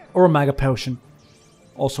 Or a mega potion.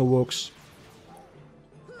 Also works.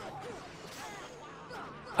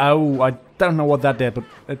 Oh, I don't know what that did, but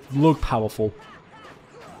it looked powerful.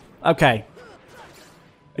 Okay.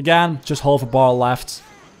 Again, just half a bar left.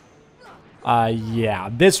 Yeah,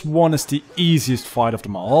 this one is the easiest fight of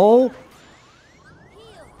them all.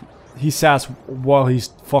 He says while he's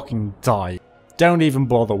fucking dying. Don't even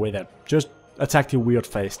bother with it. Just attack the weird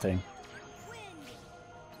face thing.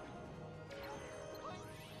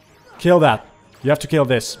 Kill that. You have to kill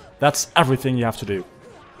this. That's everything you have to do.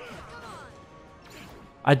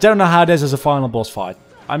 I don't know how this is a final boss fight.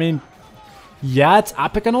 I mean, yeah, it's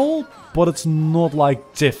epic and all, but it's not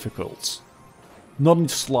like difficult. Not in the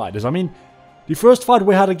slightest. I mean, the first fight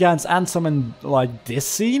we had against Ansem in like this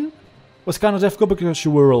scene was kind of difficult because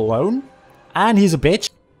you were alone. And he's a bitch.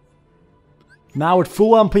 Now with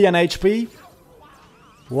full MP and HP,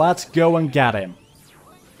 let's go and get him.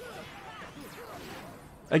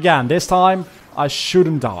 Again, this time I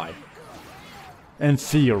shouldn't die. In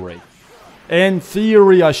theory. In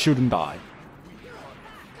theory I shouldn't die.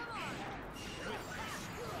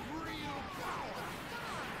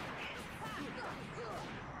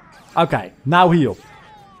 Okay, now heal.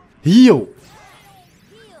 Heal!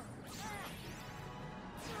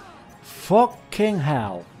 Fucking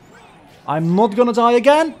hell. I'm not gonna die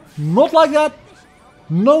again. Not like that.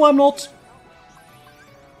 No, I'm not.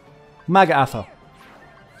 Mega Ether.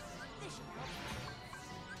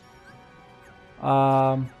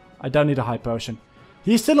 I don't need a high potion.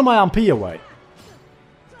 He's still in my MP away.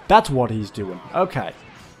 That's what he's doing. Okay.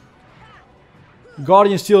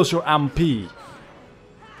 Guardian steals your MP.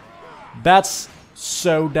 That's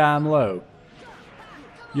so damn low.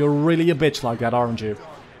 You're really a bitch like that, aren't you?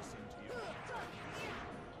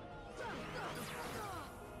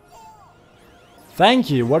 Thank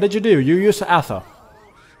you. What did you do? You used Ether.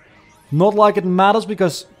 Not like it matters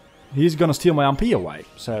because he's gonna steal my MP away.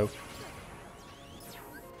 So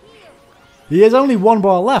he has only one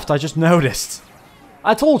bar left. I just noticed.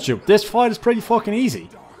 I told you this fight is pretty fucking easy.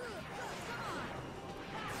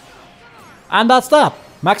 And that's that.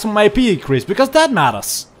 Maximum AP increase because that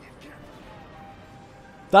matters.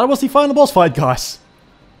 That was the final boss fight, guys.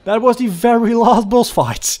 That was the very last boss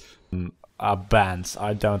fight. Bands,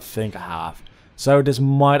 I don't think I have. So this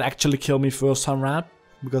might actually kill me first time round.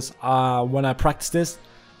 Because when I practice this,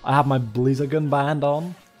 I have my Blizzard gun band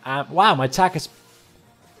on. And wow, my attack is...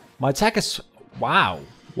 Wow.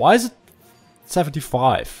 Why is it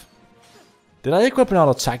 75? Did I equip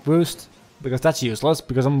another attack boost? Because that's useless.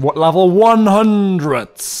 Because I'm level 100.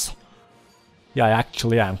 Yeah, I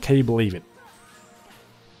actually am. Can you believe it?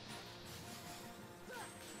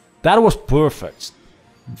 That was perfect.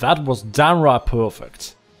 That was downright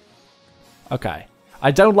perfect. Okay.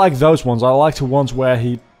 I don't like those ones. I like the ones where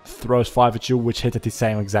he throws 5 at you, which hit at the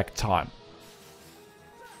same exact time.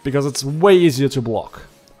 Because it's way easier to block.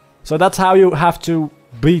 So that's how you have to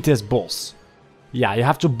beat this boss. Yeah, you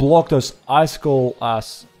have to block those icicle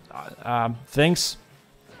things.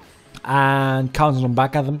 And counter them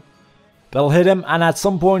back at them. That'll hit him, and at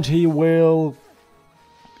some point he will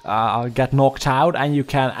get knocked out, and you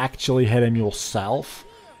can actually hit him yourself.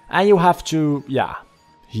 And you have to, yeah,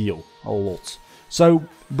 heal a lot. So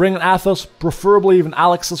bring an Athos, preferably even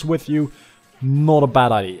Alex's with you. Not a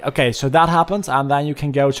bad idea. Okay, so that happens, and then you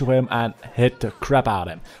can go to him and hit the crap out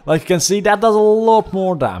of him. Like you can see, that does a lot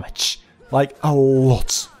more damage. Like, a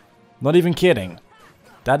lot. Not even kidding.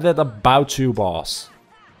 That did about 2 bars.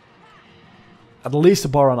 At least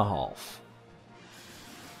 1.5 bars.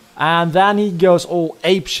 And then he goes all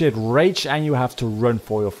apeshit rage, and you have to run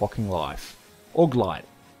for your fucking life. Or glide.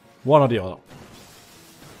 One or the other.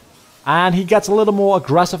 And he gets a little more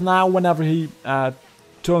aggressive now whenever he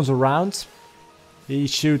turns around. He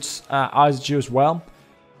shoots eyes at you as well.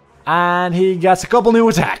 And he gets a couple new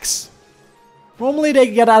attacks. Normally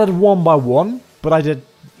they get added one by one, but I did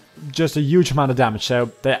just a huge amount of damage,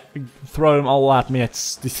 so they throw them all at me at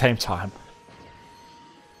the same time.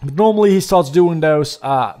 But normally he starts doing those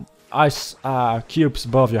ice cubes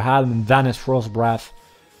above your head and then his frost breath.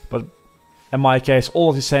 But in my case, all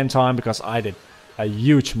at the same time because I did a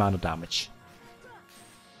huge amount of damage.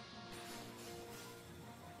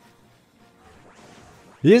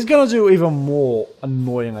 He's gonna do even more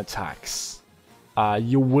annoying attacks.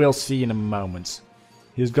 You will see in a moment.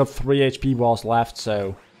 He's got 3 HP bars left,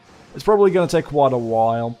 so it's probably gonna take quite a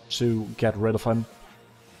while to get rid of him.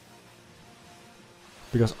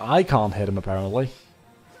 Because I can't hit him apparently.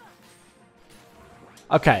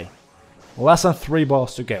 Okay, less than 3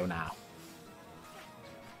 bars to go now.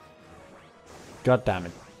 God damn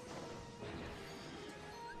it.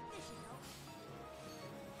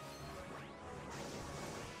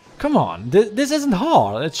 Come on, this isn't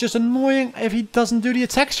hard. It's just annoying if he doesn't do the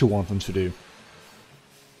attacks you want him to do.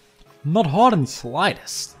 Not hard in the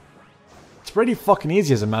slightest. It's pretty fucking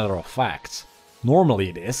easy as a matter of fact. Normally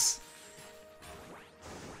it is.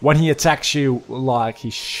 When he attacks you like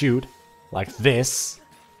he should, like this.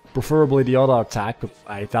 Preferably the other attack,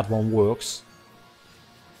 but that one works.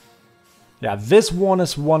 Yeah, this one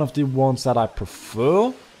is one of the ones that I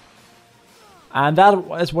prefer. And that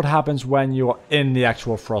is what happens when you're in the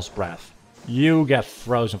actual Frost Breath. You get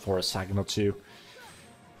frozen for a second or two.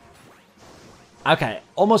 Okay,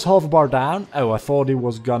 almost half a bar down. Oh, I thought he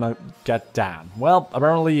was gonna get down. Well,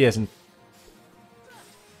 apparently he isn't.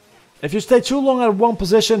 If you stay too long at one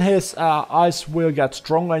position, his ice will get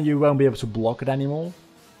stronger and you won't be able to block it anymore.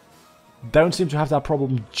 Don't seem to have that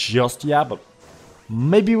problem just yet, but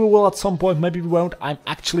maybe we will at some point, maybe we won't. I'm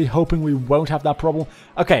actually hoping we won't have that problem.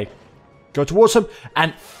 Okay, go towards him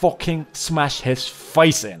and fucking smash his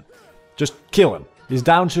face in. Just kill him. He's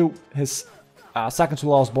down to his second to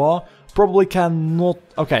last bar. Probably cannot...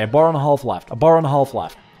 Okay, a bar and a half left. A bar and a half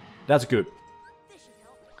left. That's good.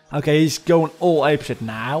 Okay, he's going all apeshit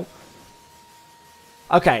now.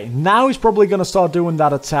 Okay, now he's probably gonna start doing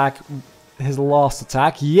that attack. His last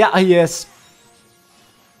attack. Yeah, he is.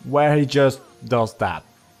 Where he just does that.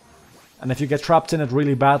 And if you get trapped in it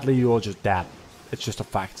really badly, you're just dead. It's just a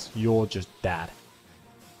fact. You're just dead.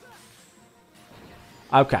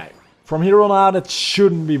 Okay. From here on out, it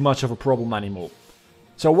shouldn't be much of a problem anymore.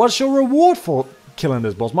 So what's your reward for killing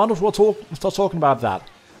this boss? Might as well start talking about that.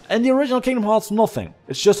 In the original Kingdom Hearts, nothing.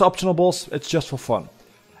 It's just an optional boss. It's just for fun.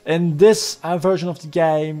 In this version of the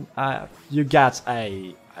game, you get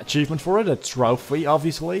a achievement for it. A trophy,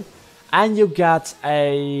 obviously. And you get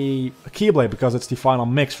a Keyblade, because it's the Final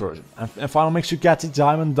Mix version. And in Final Mix you get the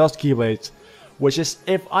Diamond Dust Keyblade, which is,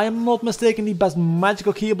 if I am not mistaken, the best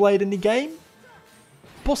magical Keyblade in the game.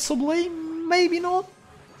 Possibly, maybe not.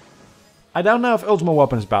 I don't know if Ultimate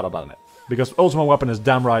Weapon is better than it, because Ultimate Weapon is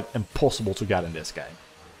damn right impossible to get in this game.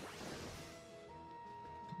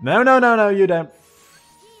 No, no, no, no, you don't.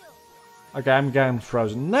 Okay, I'm getting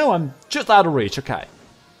frozen. No, I'm just out of reach, okay.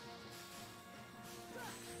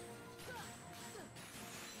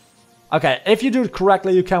 Okay, if you do it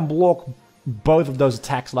correctly, you can block both of those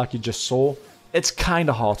attacks like you just saw. It's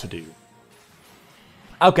kinda hard to do.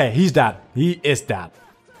 Okay, he's dead. He is dead.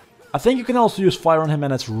 I think you can also use fire on him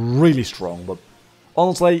and it's really strong, but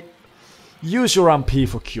honestly, use your MP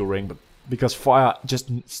for curing, but because fire just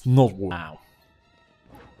it's not working now.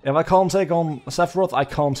 If I can't take on Sephiroth, I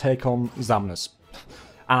can't take on Xemnas.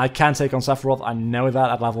 And I can take on Sephiroth, I know that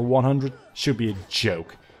at level 100 should be a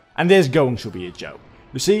joke. And this going should be a joke.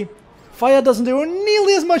 You see, fire doesn't do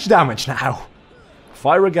nearly as much damage now.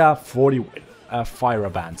 Fire again, 40 win. Fire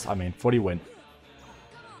band, I mean, 40 win.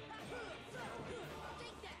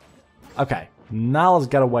 Okay, now let's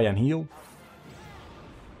get away and heal.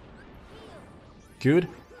 Good.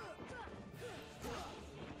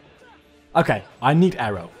 Okay, I need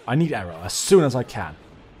arrow. I need arrow as soon as I can.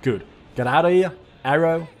 Good. Get out of here.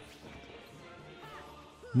 Arrow.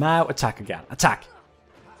 Now attack again. Attack.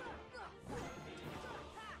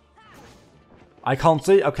 I can't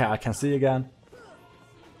see. Okay, I can see again.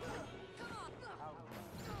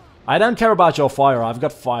 I don't care about your fire. I've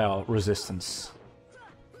got fire resistance.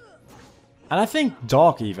 And I think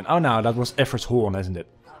dark even. Oh no, that was Ifrit's horn, isn't it?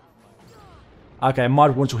 Okay, I might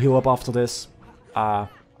want to heal up after this.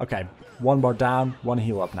 Okay, one bar down, one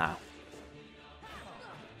heal up now.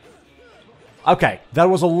 Okay, that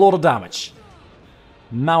was a lot of damage.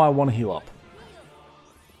 Now I want to heal up.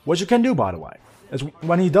 What you can do, by the way, is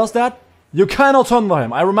when he does that, you cannot thunder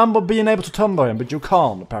him. I remember being able to thunder him, but you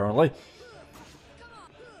can't, apparently.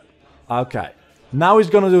 Okay, now he's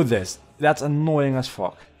gonna do this. That's annoying as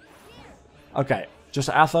fuck. Okay, just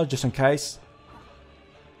Atha, just in case.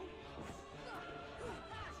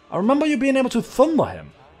 I remember you being able to thunder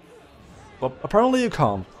him. But apparently you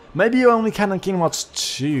can't. Maybe you only can in Kingdom Hearts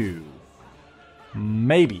 2.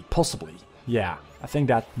 Maybe, possibly. Yeah, I think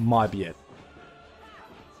that might be it.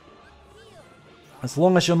 As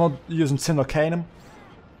long as you're not using Cinder Canum,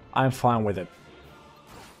 I'm fine with it.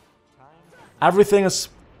 Everything is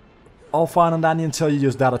all fine and dandy until you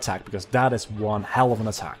use that attack, because that is one hell of an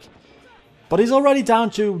attack. But he's already down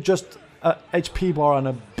to just a HP bar and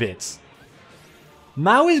a bit.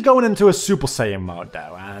 Now he's going into a Super Saiyan mode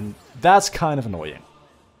though, and that's kind of annoying.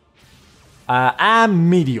 And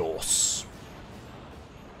Meteors.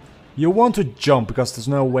 You want to jump because there's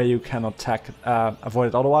no way you can attack, avoid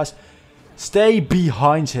it otherwise. Stay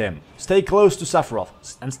behind him. Stay close to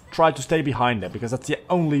Sephiroth and try to stay behind him, because that's the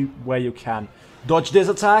only way you can dodge this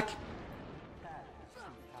attack.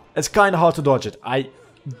 It's kind of hard to dodge it. I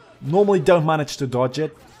normally don't manage to dodge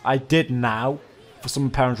it. I did now. For some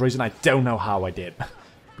apparent reason, I don't know how I did.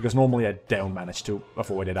 Because normally I don't manage to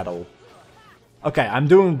avoid it at all. Okay, I'm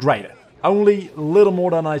doing great. Only a little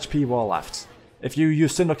more than an HP bar left. If you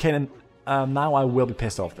use Cinder Cannon now, I will be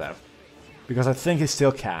pissed off though. Because I think he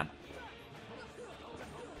still can.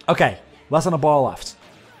 Okay, less than a bar left.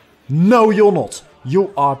 No, you're not.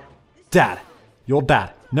 You are dead. You're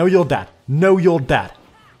dead. No, you're dead. No, you're dead.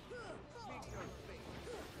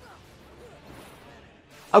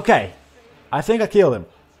 Okay, I think I killed him.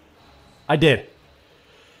 I did.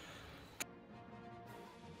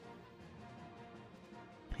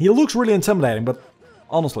 He looks really intimidating, but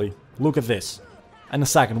honestly, look at this. In a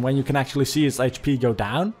second, when you can actually see his HP go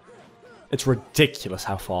down, it's ridiculous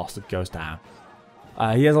how fast it goes down.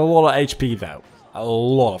 He has a lot of HP though. A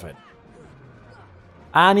lot of it.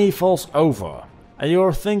 And he falls over. And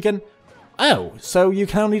you're thinking, oh, so you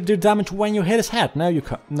can only do damage when you hit his head. No, you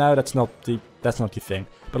can't. No, that's not your thing.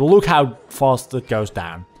 But look how fast it goes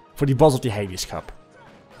down for the boss of the Hades Cup.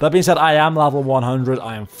 That being said, I am level 100.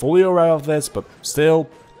 I am fully aware of this, but still,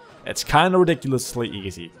 it's kind of ridiculously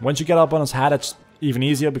easy. Once you get up on his head, it's even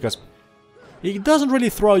easier because he doesn't really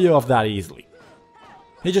throw you off that easily.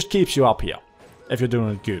 He just keeps you up here if you're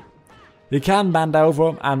doing it good. You can bend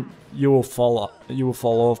over and you will fall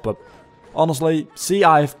off, but honestly, see,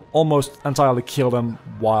 I've almost entirely killed him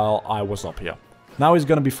while I was up here. Now he's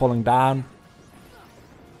gonna be falling down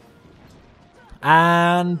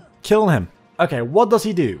and killing him. Okay, what does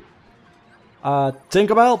he do?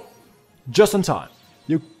 Tinkerbell, just in time.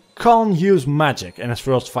 You can't use magic in his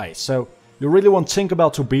first phase, so you really want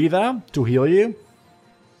Tinkerbell to be there to heal you.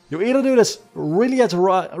 You either do this really at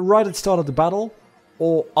right at the start of the battle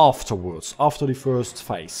or afterwards, after the first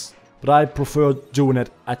phase. But I prefer doing it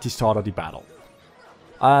at the start of the battle.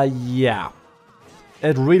 Yeah.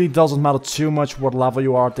 It really doesn't matter too much what level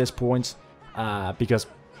you are at this point, because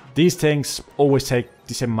these things always take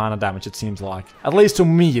the same amount of damage, it seems like. At least to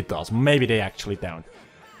me it does, maybe they actually don't.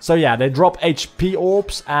 So yeah, they drop HP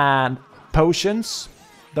orbs and potions,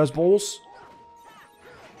 those balls.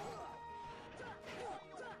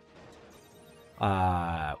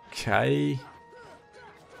 Okay.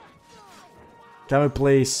 Can we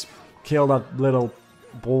please kill that little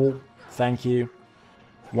ball? Thank you.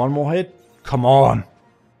 One more hit? Come on!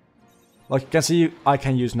 Like you can see, I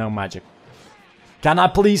can use no magic. Can I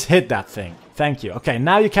please hit that thing? Thank you. Okay,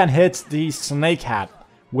 now you can hit the snake head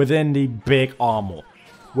within the big armor,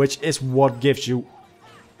 which is what gives you,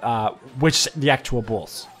 which is the actual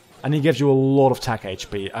boss. And he gives you a lot of attack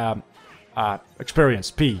HP,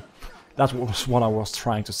 experience, P. That's what I was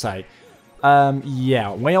trying to say.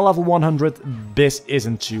 Yeah, when you're level 100, this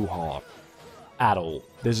isn't too hard. At all.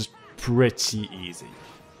 This is pretty easy.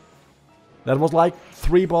 That was like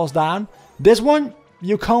 3 bars down. This one,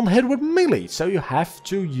 you can't hit with melee, so you have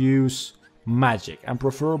to use magic. And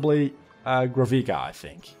preferably Graviga, I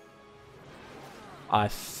think. I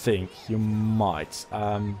think you might.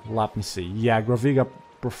 Let me see. Yeah, Graviga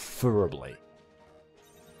preferably.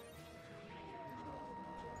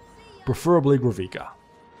 Preferably Graviga.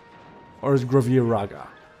 Or is Graviraga?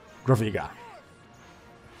 Graviga.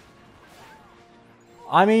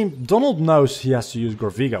 I mean, Donald knows he has to use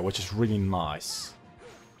Graviga, which is really nice.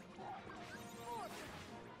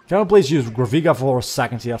 Can we please use Graviga for a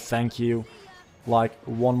second here? Thank you. Like,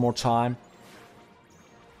 one more time.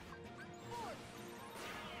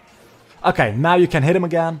 Okay, now you can hit him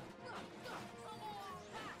again.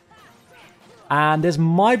 And this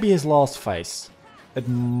might be his last phase. It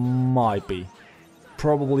might be.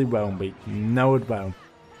 Probably won't be. No, it won't.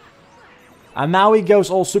 And now he goes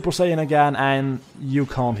all Super Saiyan again and you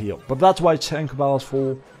can't heal. But that's why Tinkerbell is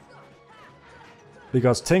full.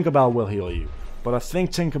 Because Tinkerbell will heal you. But I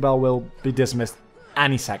think Tinkerbell will be dismissed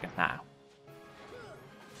any second now.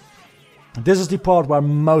 This is the part where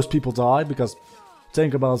most people die, because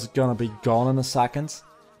Tinkerbell is gonna be gone in a second.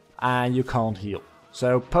 And you can't heal.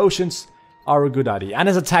 So potions are a good idea. And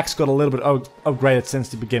his attacks got a little bit upgraded since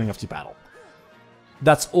the beginning of the battle.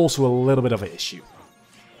 That's also a little bit of an issue.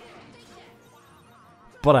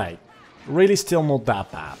 But hey, really still not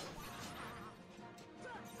that bad.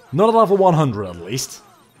 Not at level 100 at least.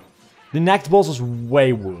 The next boss is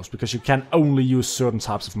way worse, because you can only use certain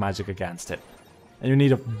types of magic against it. And you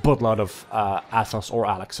need a buttload of Athos or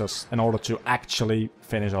Alexis in order to actually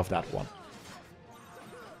finish off that one.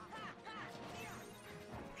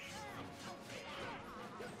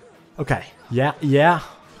 Okay, yeah.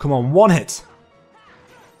 Come on, one hit.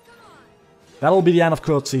 That'll be the end of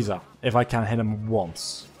Kurt Caesar, if I can hit him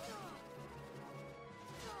once.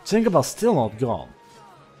 Tinkerbell's still not gone.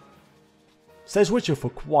 Stays with you for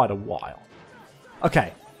quite a while.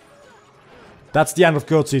 Okay. That's the end of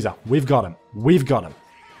Kurt Caesar. We've got him. We've got him.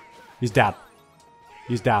 He's dead.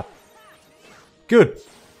 He's dead. Good.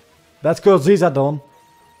 That's Kurt Caesar done.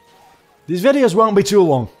 These videos won't be too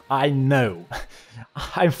long. I know.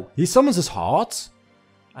 He summons his heart.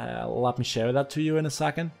 Let me show that to you in a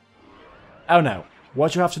second. Oh no.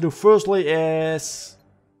 What you have to do firstly is...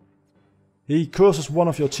 he curses one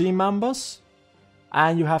of your team members.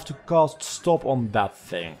 And you have to cast stop on that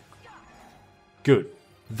thing. Good.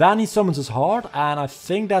 Then he summons his heart, and I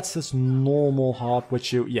think that's his normal heart,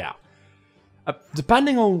 which you... yeah.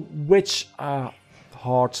 Depending on which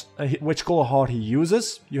which color heart he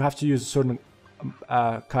uses, you have to use a certain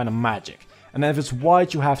kind of magic. And if it's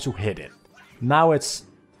white, you have to hit it. Now it's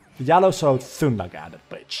yellow, so Thunder at it,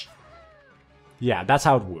 bitch. Yeah, that's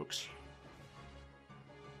how it works.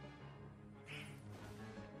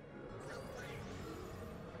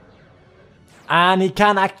 And he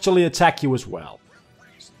can actually attack you as well.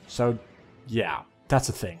 So, yeah, that's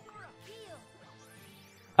a thing.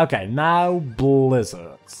 Okay, now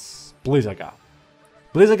Blizzards. Blizzaga.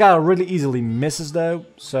 Blizzaga really easily misses though,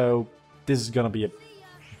 so this is gonna be a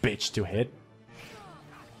bitch to hit.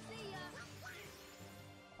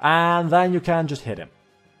 And then you can just hit him.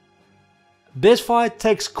 This fight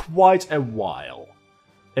takes quite a while,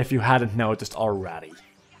 if you hadn't noticed already.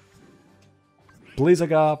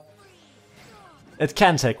 Blizzaga. It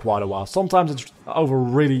can take quite a while. Sometimes it's over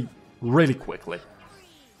really, really quickly.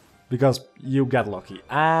 Because you get lucky.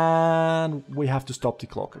 And we have to stop the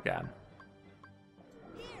clock again.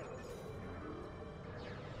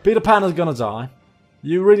 Peter Pan is gonna die.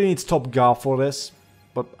 You really need Stop Guard for this.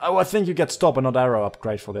 But oh, I think you get Stop and not Arrow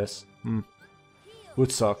upgrade for this.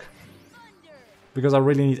 Would suck. Because I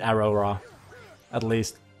really need Arrow Ra. At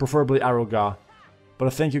least. Preferably Arrow Ga. But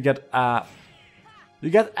I think you get Arrow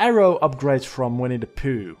upgrades from Winnie the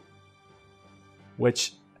Pooh.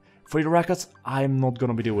 Which, for the record, I'm not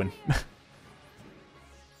gonna be doing.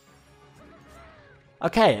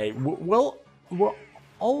 Okay, well, we're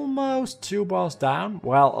almost 2 bars down.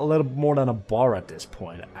 Well, a little more than a bar at this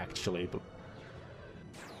point, actually. But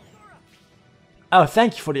oh,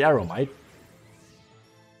 thank you for the arrow, mate.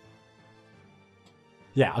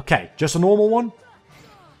 Yeah, okay, just a normal one.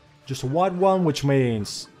 Just a white one, which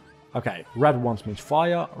means... okay, red ones means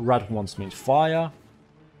fire, red ones means fire.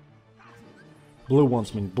 Blue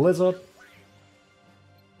ones mean blizzard.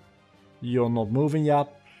 You're not moving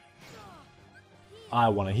yet. I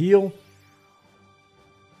want to heal.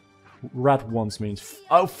 Red ones means...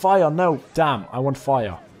 oh, fire, no, damn, I want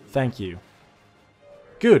fire. Thank you.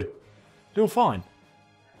 Good. Doing fine.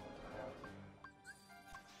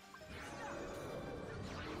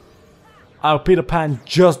 Oh, Peter Pan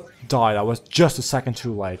just died. I was just a second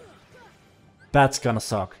too late. That's gonna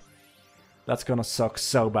suck. That's gonna suck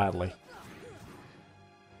so badly.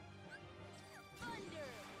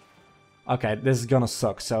 Okay, this is gonna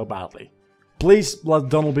suck so badly. Please let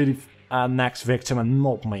Donald be the next victim and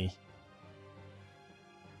not me.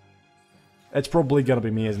 It's probably gonna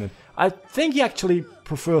be me, isn't it? I think he actually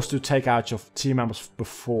prefers to take out your team members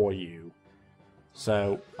before you.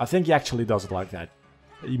 So, I think he actually does it like that.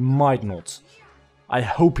 He might not. I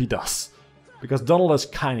hope he does. Because Donald is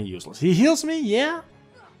kinda useless. He heals me, yeah.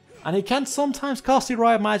 And he can sometimes cast the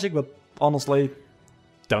Riot Magic, but honestly,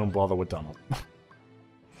 don't bother with Donald.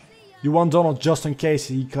 You want Donald just in case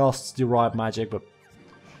he casts the Riot Magic, but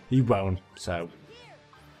he won't, so...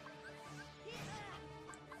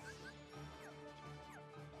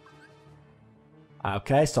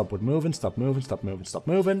 okay, stop with moving, stop moving, stop moving, stop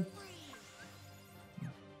moving.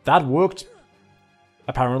 That worked.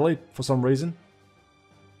 Apparently, for some reason.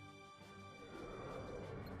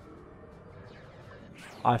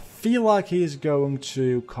 I feel like he's going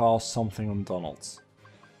to cast something on Donald.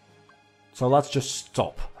 So let's just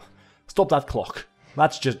stop. Stop that clock.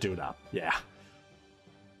 Let's just do that. Yeah.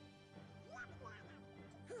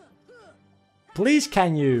 Please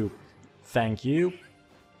can you... thank you.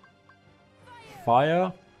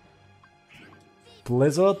 Fire.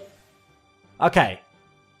 Blizzard. Okay.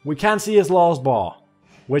 We can see his last bar.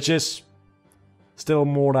 Which is still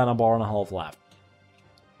more than a bar and a half left.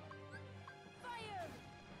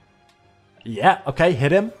 Yeah, okay,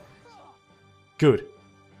 hit him. Good.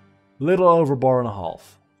 Little over bar and a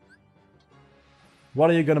half. What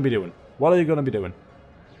are you gonna be doing? What are you gonna be doing?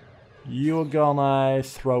 You're gonna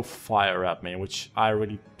throw fire at me, which I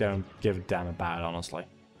really don't give a damn about, honestly.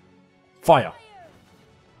 Fire.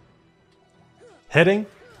 Hitting.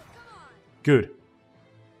 Good.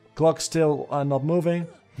 Clock still not moving.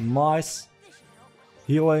 Nice.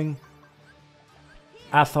 Healing.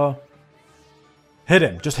 Ether. Hit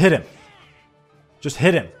him. Just hit him. Just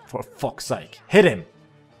hit him, for fuck's sake. Hit him.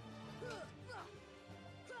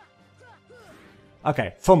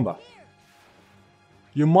 Okay, Thunder.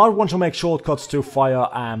 You might want to make shortcuts to Fire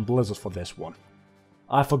and Blizzard for this one.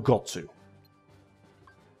 I forgot to.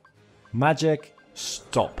 Magic,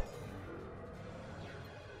 stop.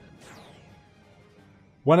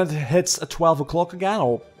 When it hits at 12 o'clock again,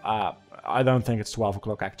 or I don't think it's 12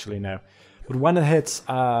 o'clock actually, no. But when it hits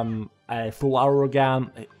a full hour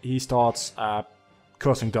again, he starts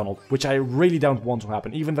cursing Donald, which I really don't want to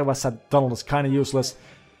happen. Even though I said Donald is kind of useless,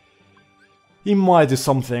 he might do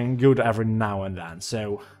something good every now and then,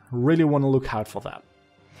 so really want to look out for that.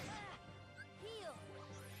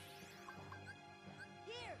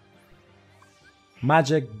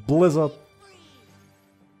 Magic, Blizzard,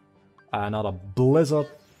 another Blizzard,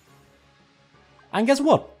 and guess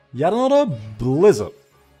what? Yet another Blizzard.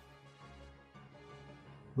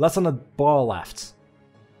 Less than a bar left,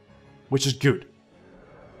 which is good.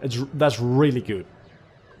 That's really good.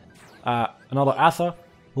 Another Aether.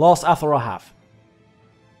 Last Aether I have.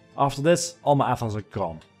 After this, all my Aethers are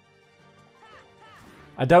gone.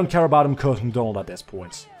 I don't care about him cursing Donald at this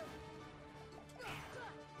point.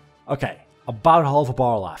 Okay, about half a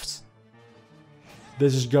bar left.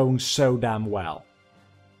 This is going so damn well.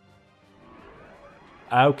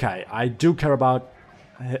 Okay, I do care about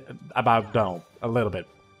Donald a little bit.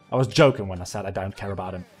 I was joking when I said I don't care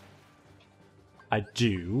about him. I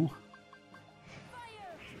do.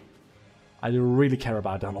 I do really care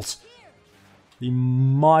about Donald. He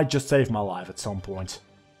might just save my life at some point.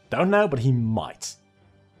 Don't know, but he might.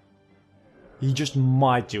 He just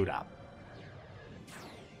might do that.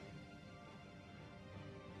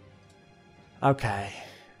 Okay.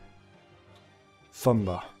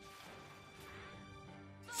 Thunder.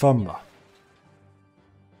 Thunder.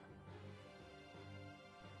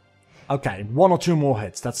 Okay, 1 or 2 more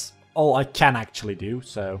hits. That's all I can actually do,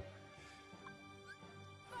 so...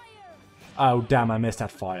 Oh, damn, I missed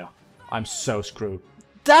that fire. I'm so screwed.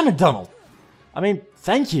 Damn it, Donald! I mean,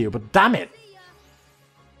 thank you, but damn it!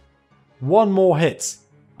 1 more hit.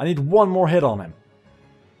 I need 1 more hit on him.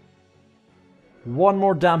 1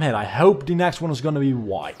 more damn hit. I hope the next one is gonna be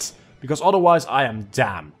white. Because otherwise I am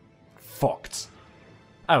damn fucked.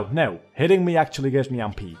 Oh, no. Hitting me actually gives me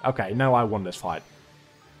MP. Okay, no, I won this fight.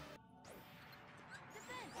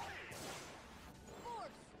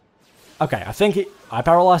 Okay, I think I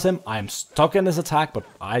paralyzed him. I am stuck in this attack, but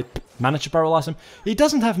I managed to paralyze him. He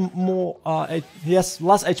doesn't have more... he has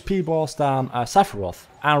less HP bars than Sephiroth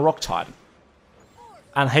and Rock Titan.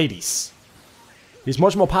 And Hades. He's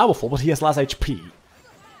much more powerful, but he has less HP.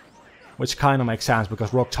 Which kind of makes sense,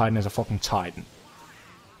 because Rock Titan is a fucking Titan.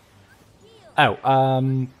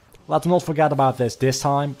 Oh, let's not forget about this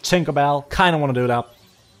time. Tinkerbell, kind of want to do that.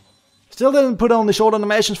 Still didn't put on the short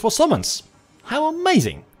animations for summons. How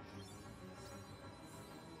amazing.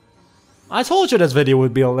 I told you this video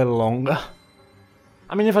would be a little longer.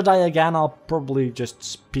 I mean, if I die again, I'll probably just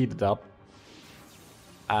speed it up.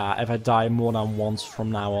 If I die more than once from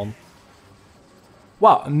now on.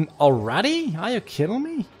 Wow, already? Are you kidding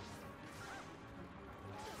me?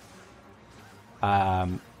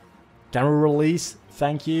 Can we release?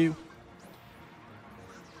 Thank you.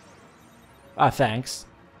 Thanks.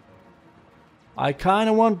 I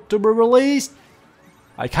kinda want to be released.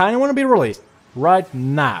 I kinda want to be released. Right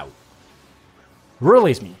now.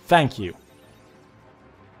 Release me. Thank you.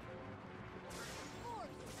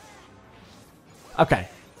 Okay.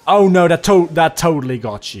 Oh no, that totally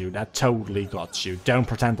got you. That totally got you. Don't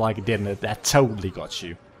pretend like it didn't. That totally got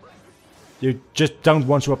you. You just don't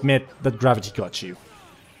want to admit that gravity got you.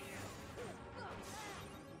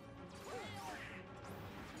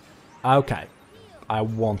 Okay. I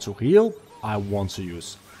want to heal. I want to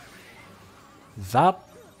use that.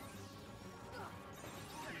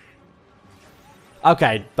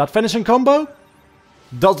 Okay, that finishing combo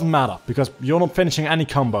doesn't matter, because you're not finishing any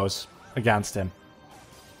combos against him.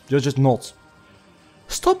 You're just not.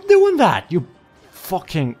 Stop doing that, you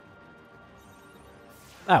fucking...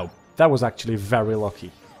 Oh, that was actually very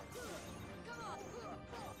lucky.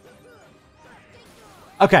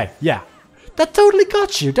 Okay, yeah. That totally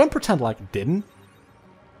got you, don't pretend like it didn't.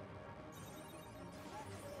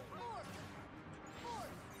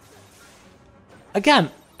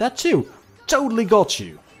 Again, that too. Totally got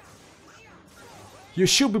you. You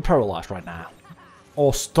should be paralyzed right now.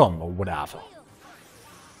 Or stunned or whatever.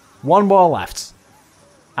 1 bar left.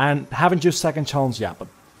 And haven't used second chance yet, but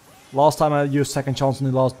last time I used second chance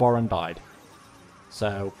in the last bar and died.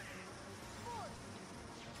 So...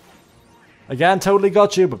 Again, totally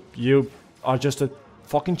got you, but you are just a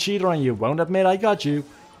fucking cheater and you won't admit I got you.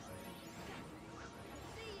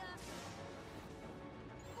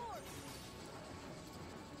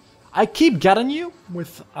 I keep getting you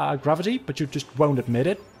with gravity, but you just won't admit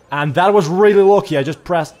it. And that was really lucky. I just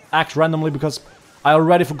pressed X randomly because I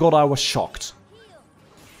already forgot I was shocked.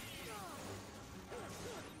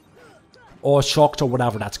 Or shocked or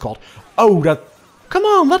whatever that's called. Oh, that... Come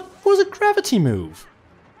on, that was a gravity move.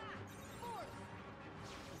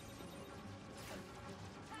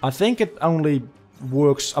 I think it only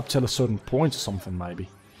works up till a certain point or something, maybe.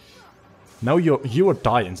 No, you are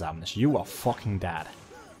dying, Zamnish. You are fucking dead.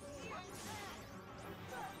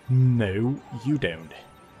 No, you don't.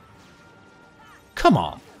 Come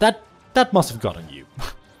on, that must have gotten you.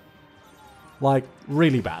 Like,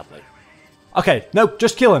 really badly. Okay, no,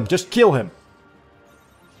 just kill him, just kill him.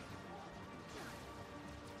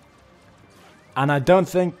 And I don't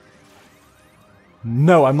think...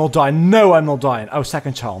 No, I'm not dying, no, I'm not dying. Oh,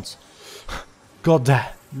 second chance. God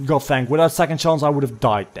thank, without second chance I would have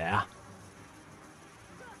died there.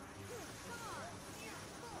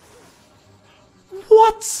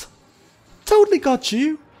 What? Totally got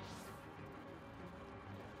you.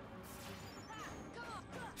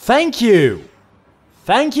 Thank you!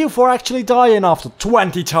 Thank you for actually dying after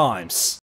 20 times!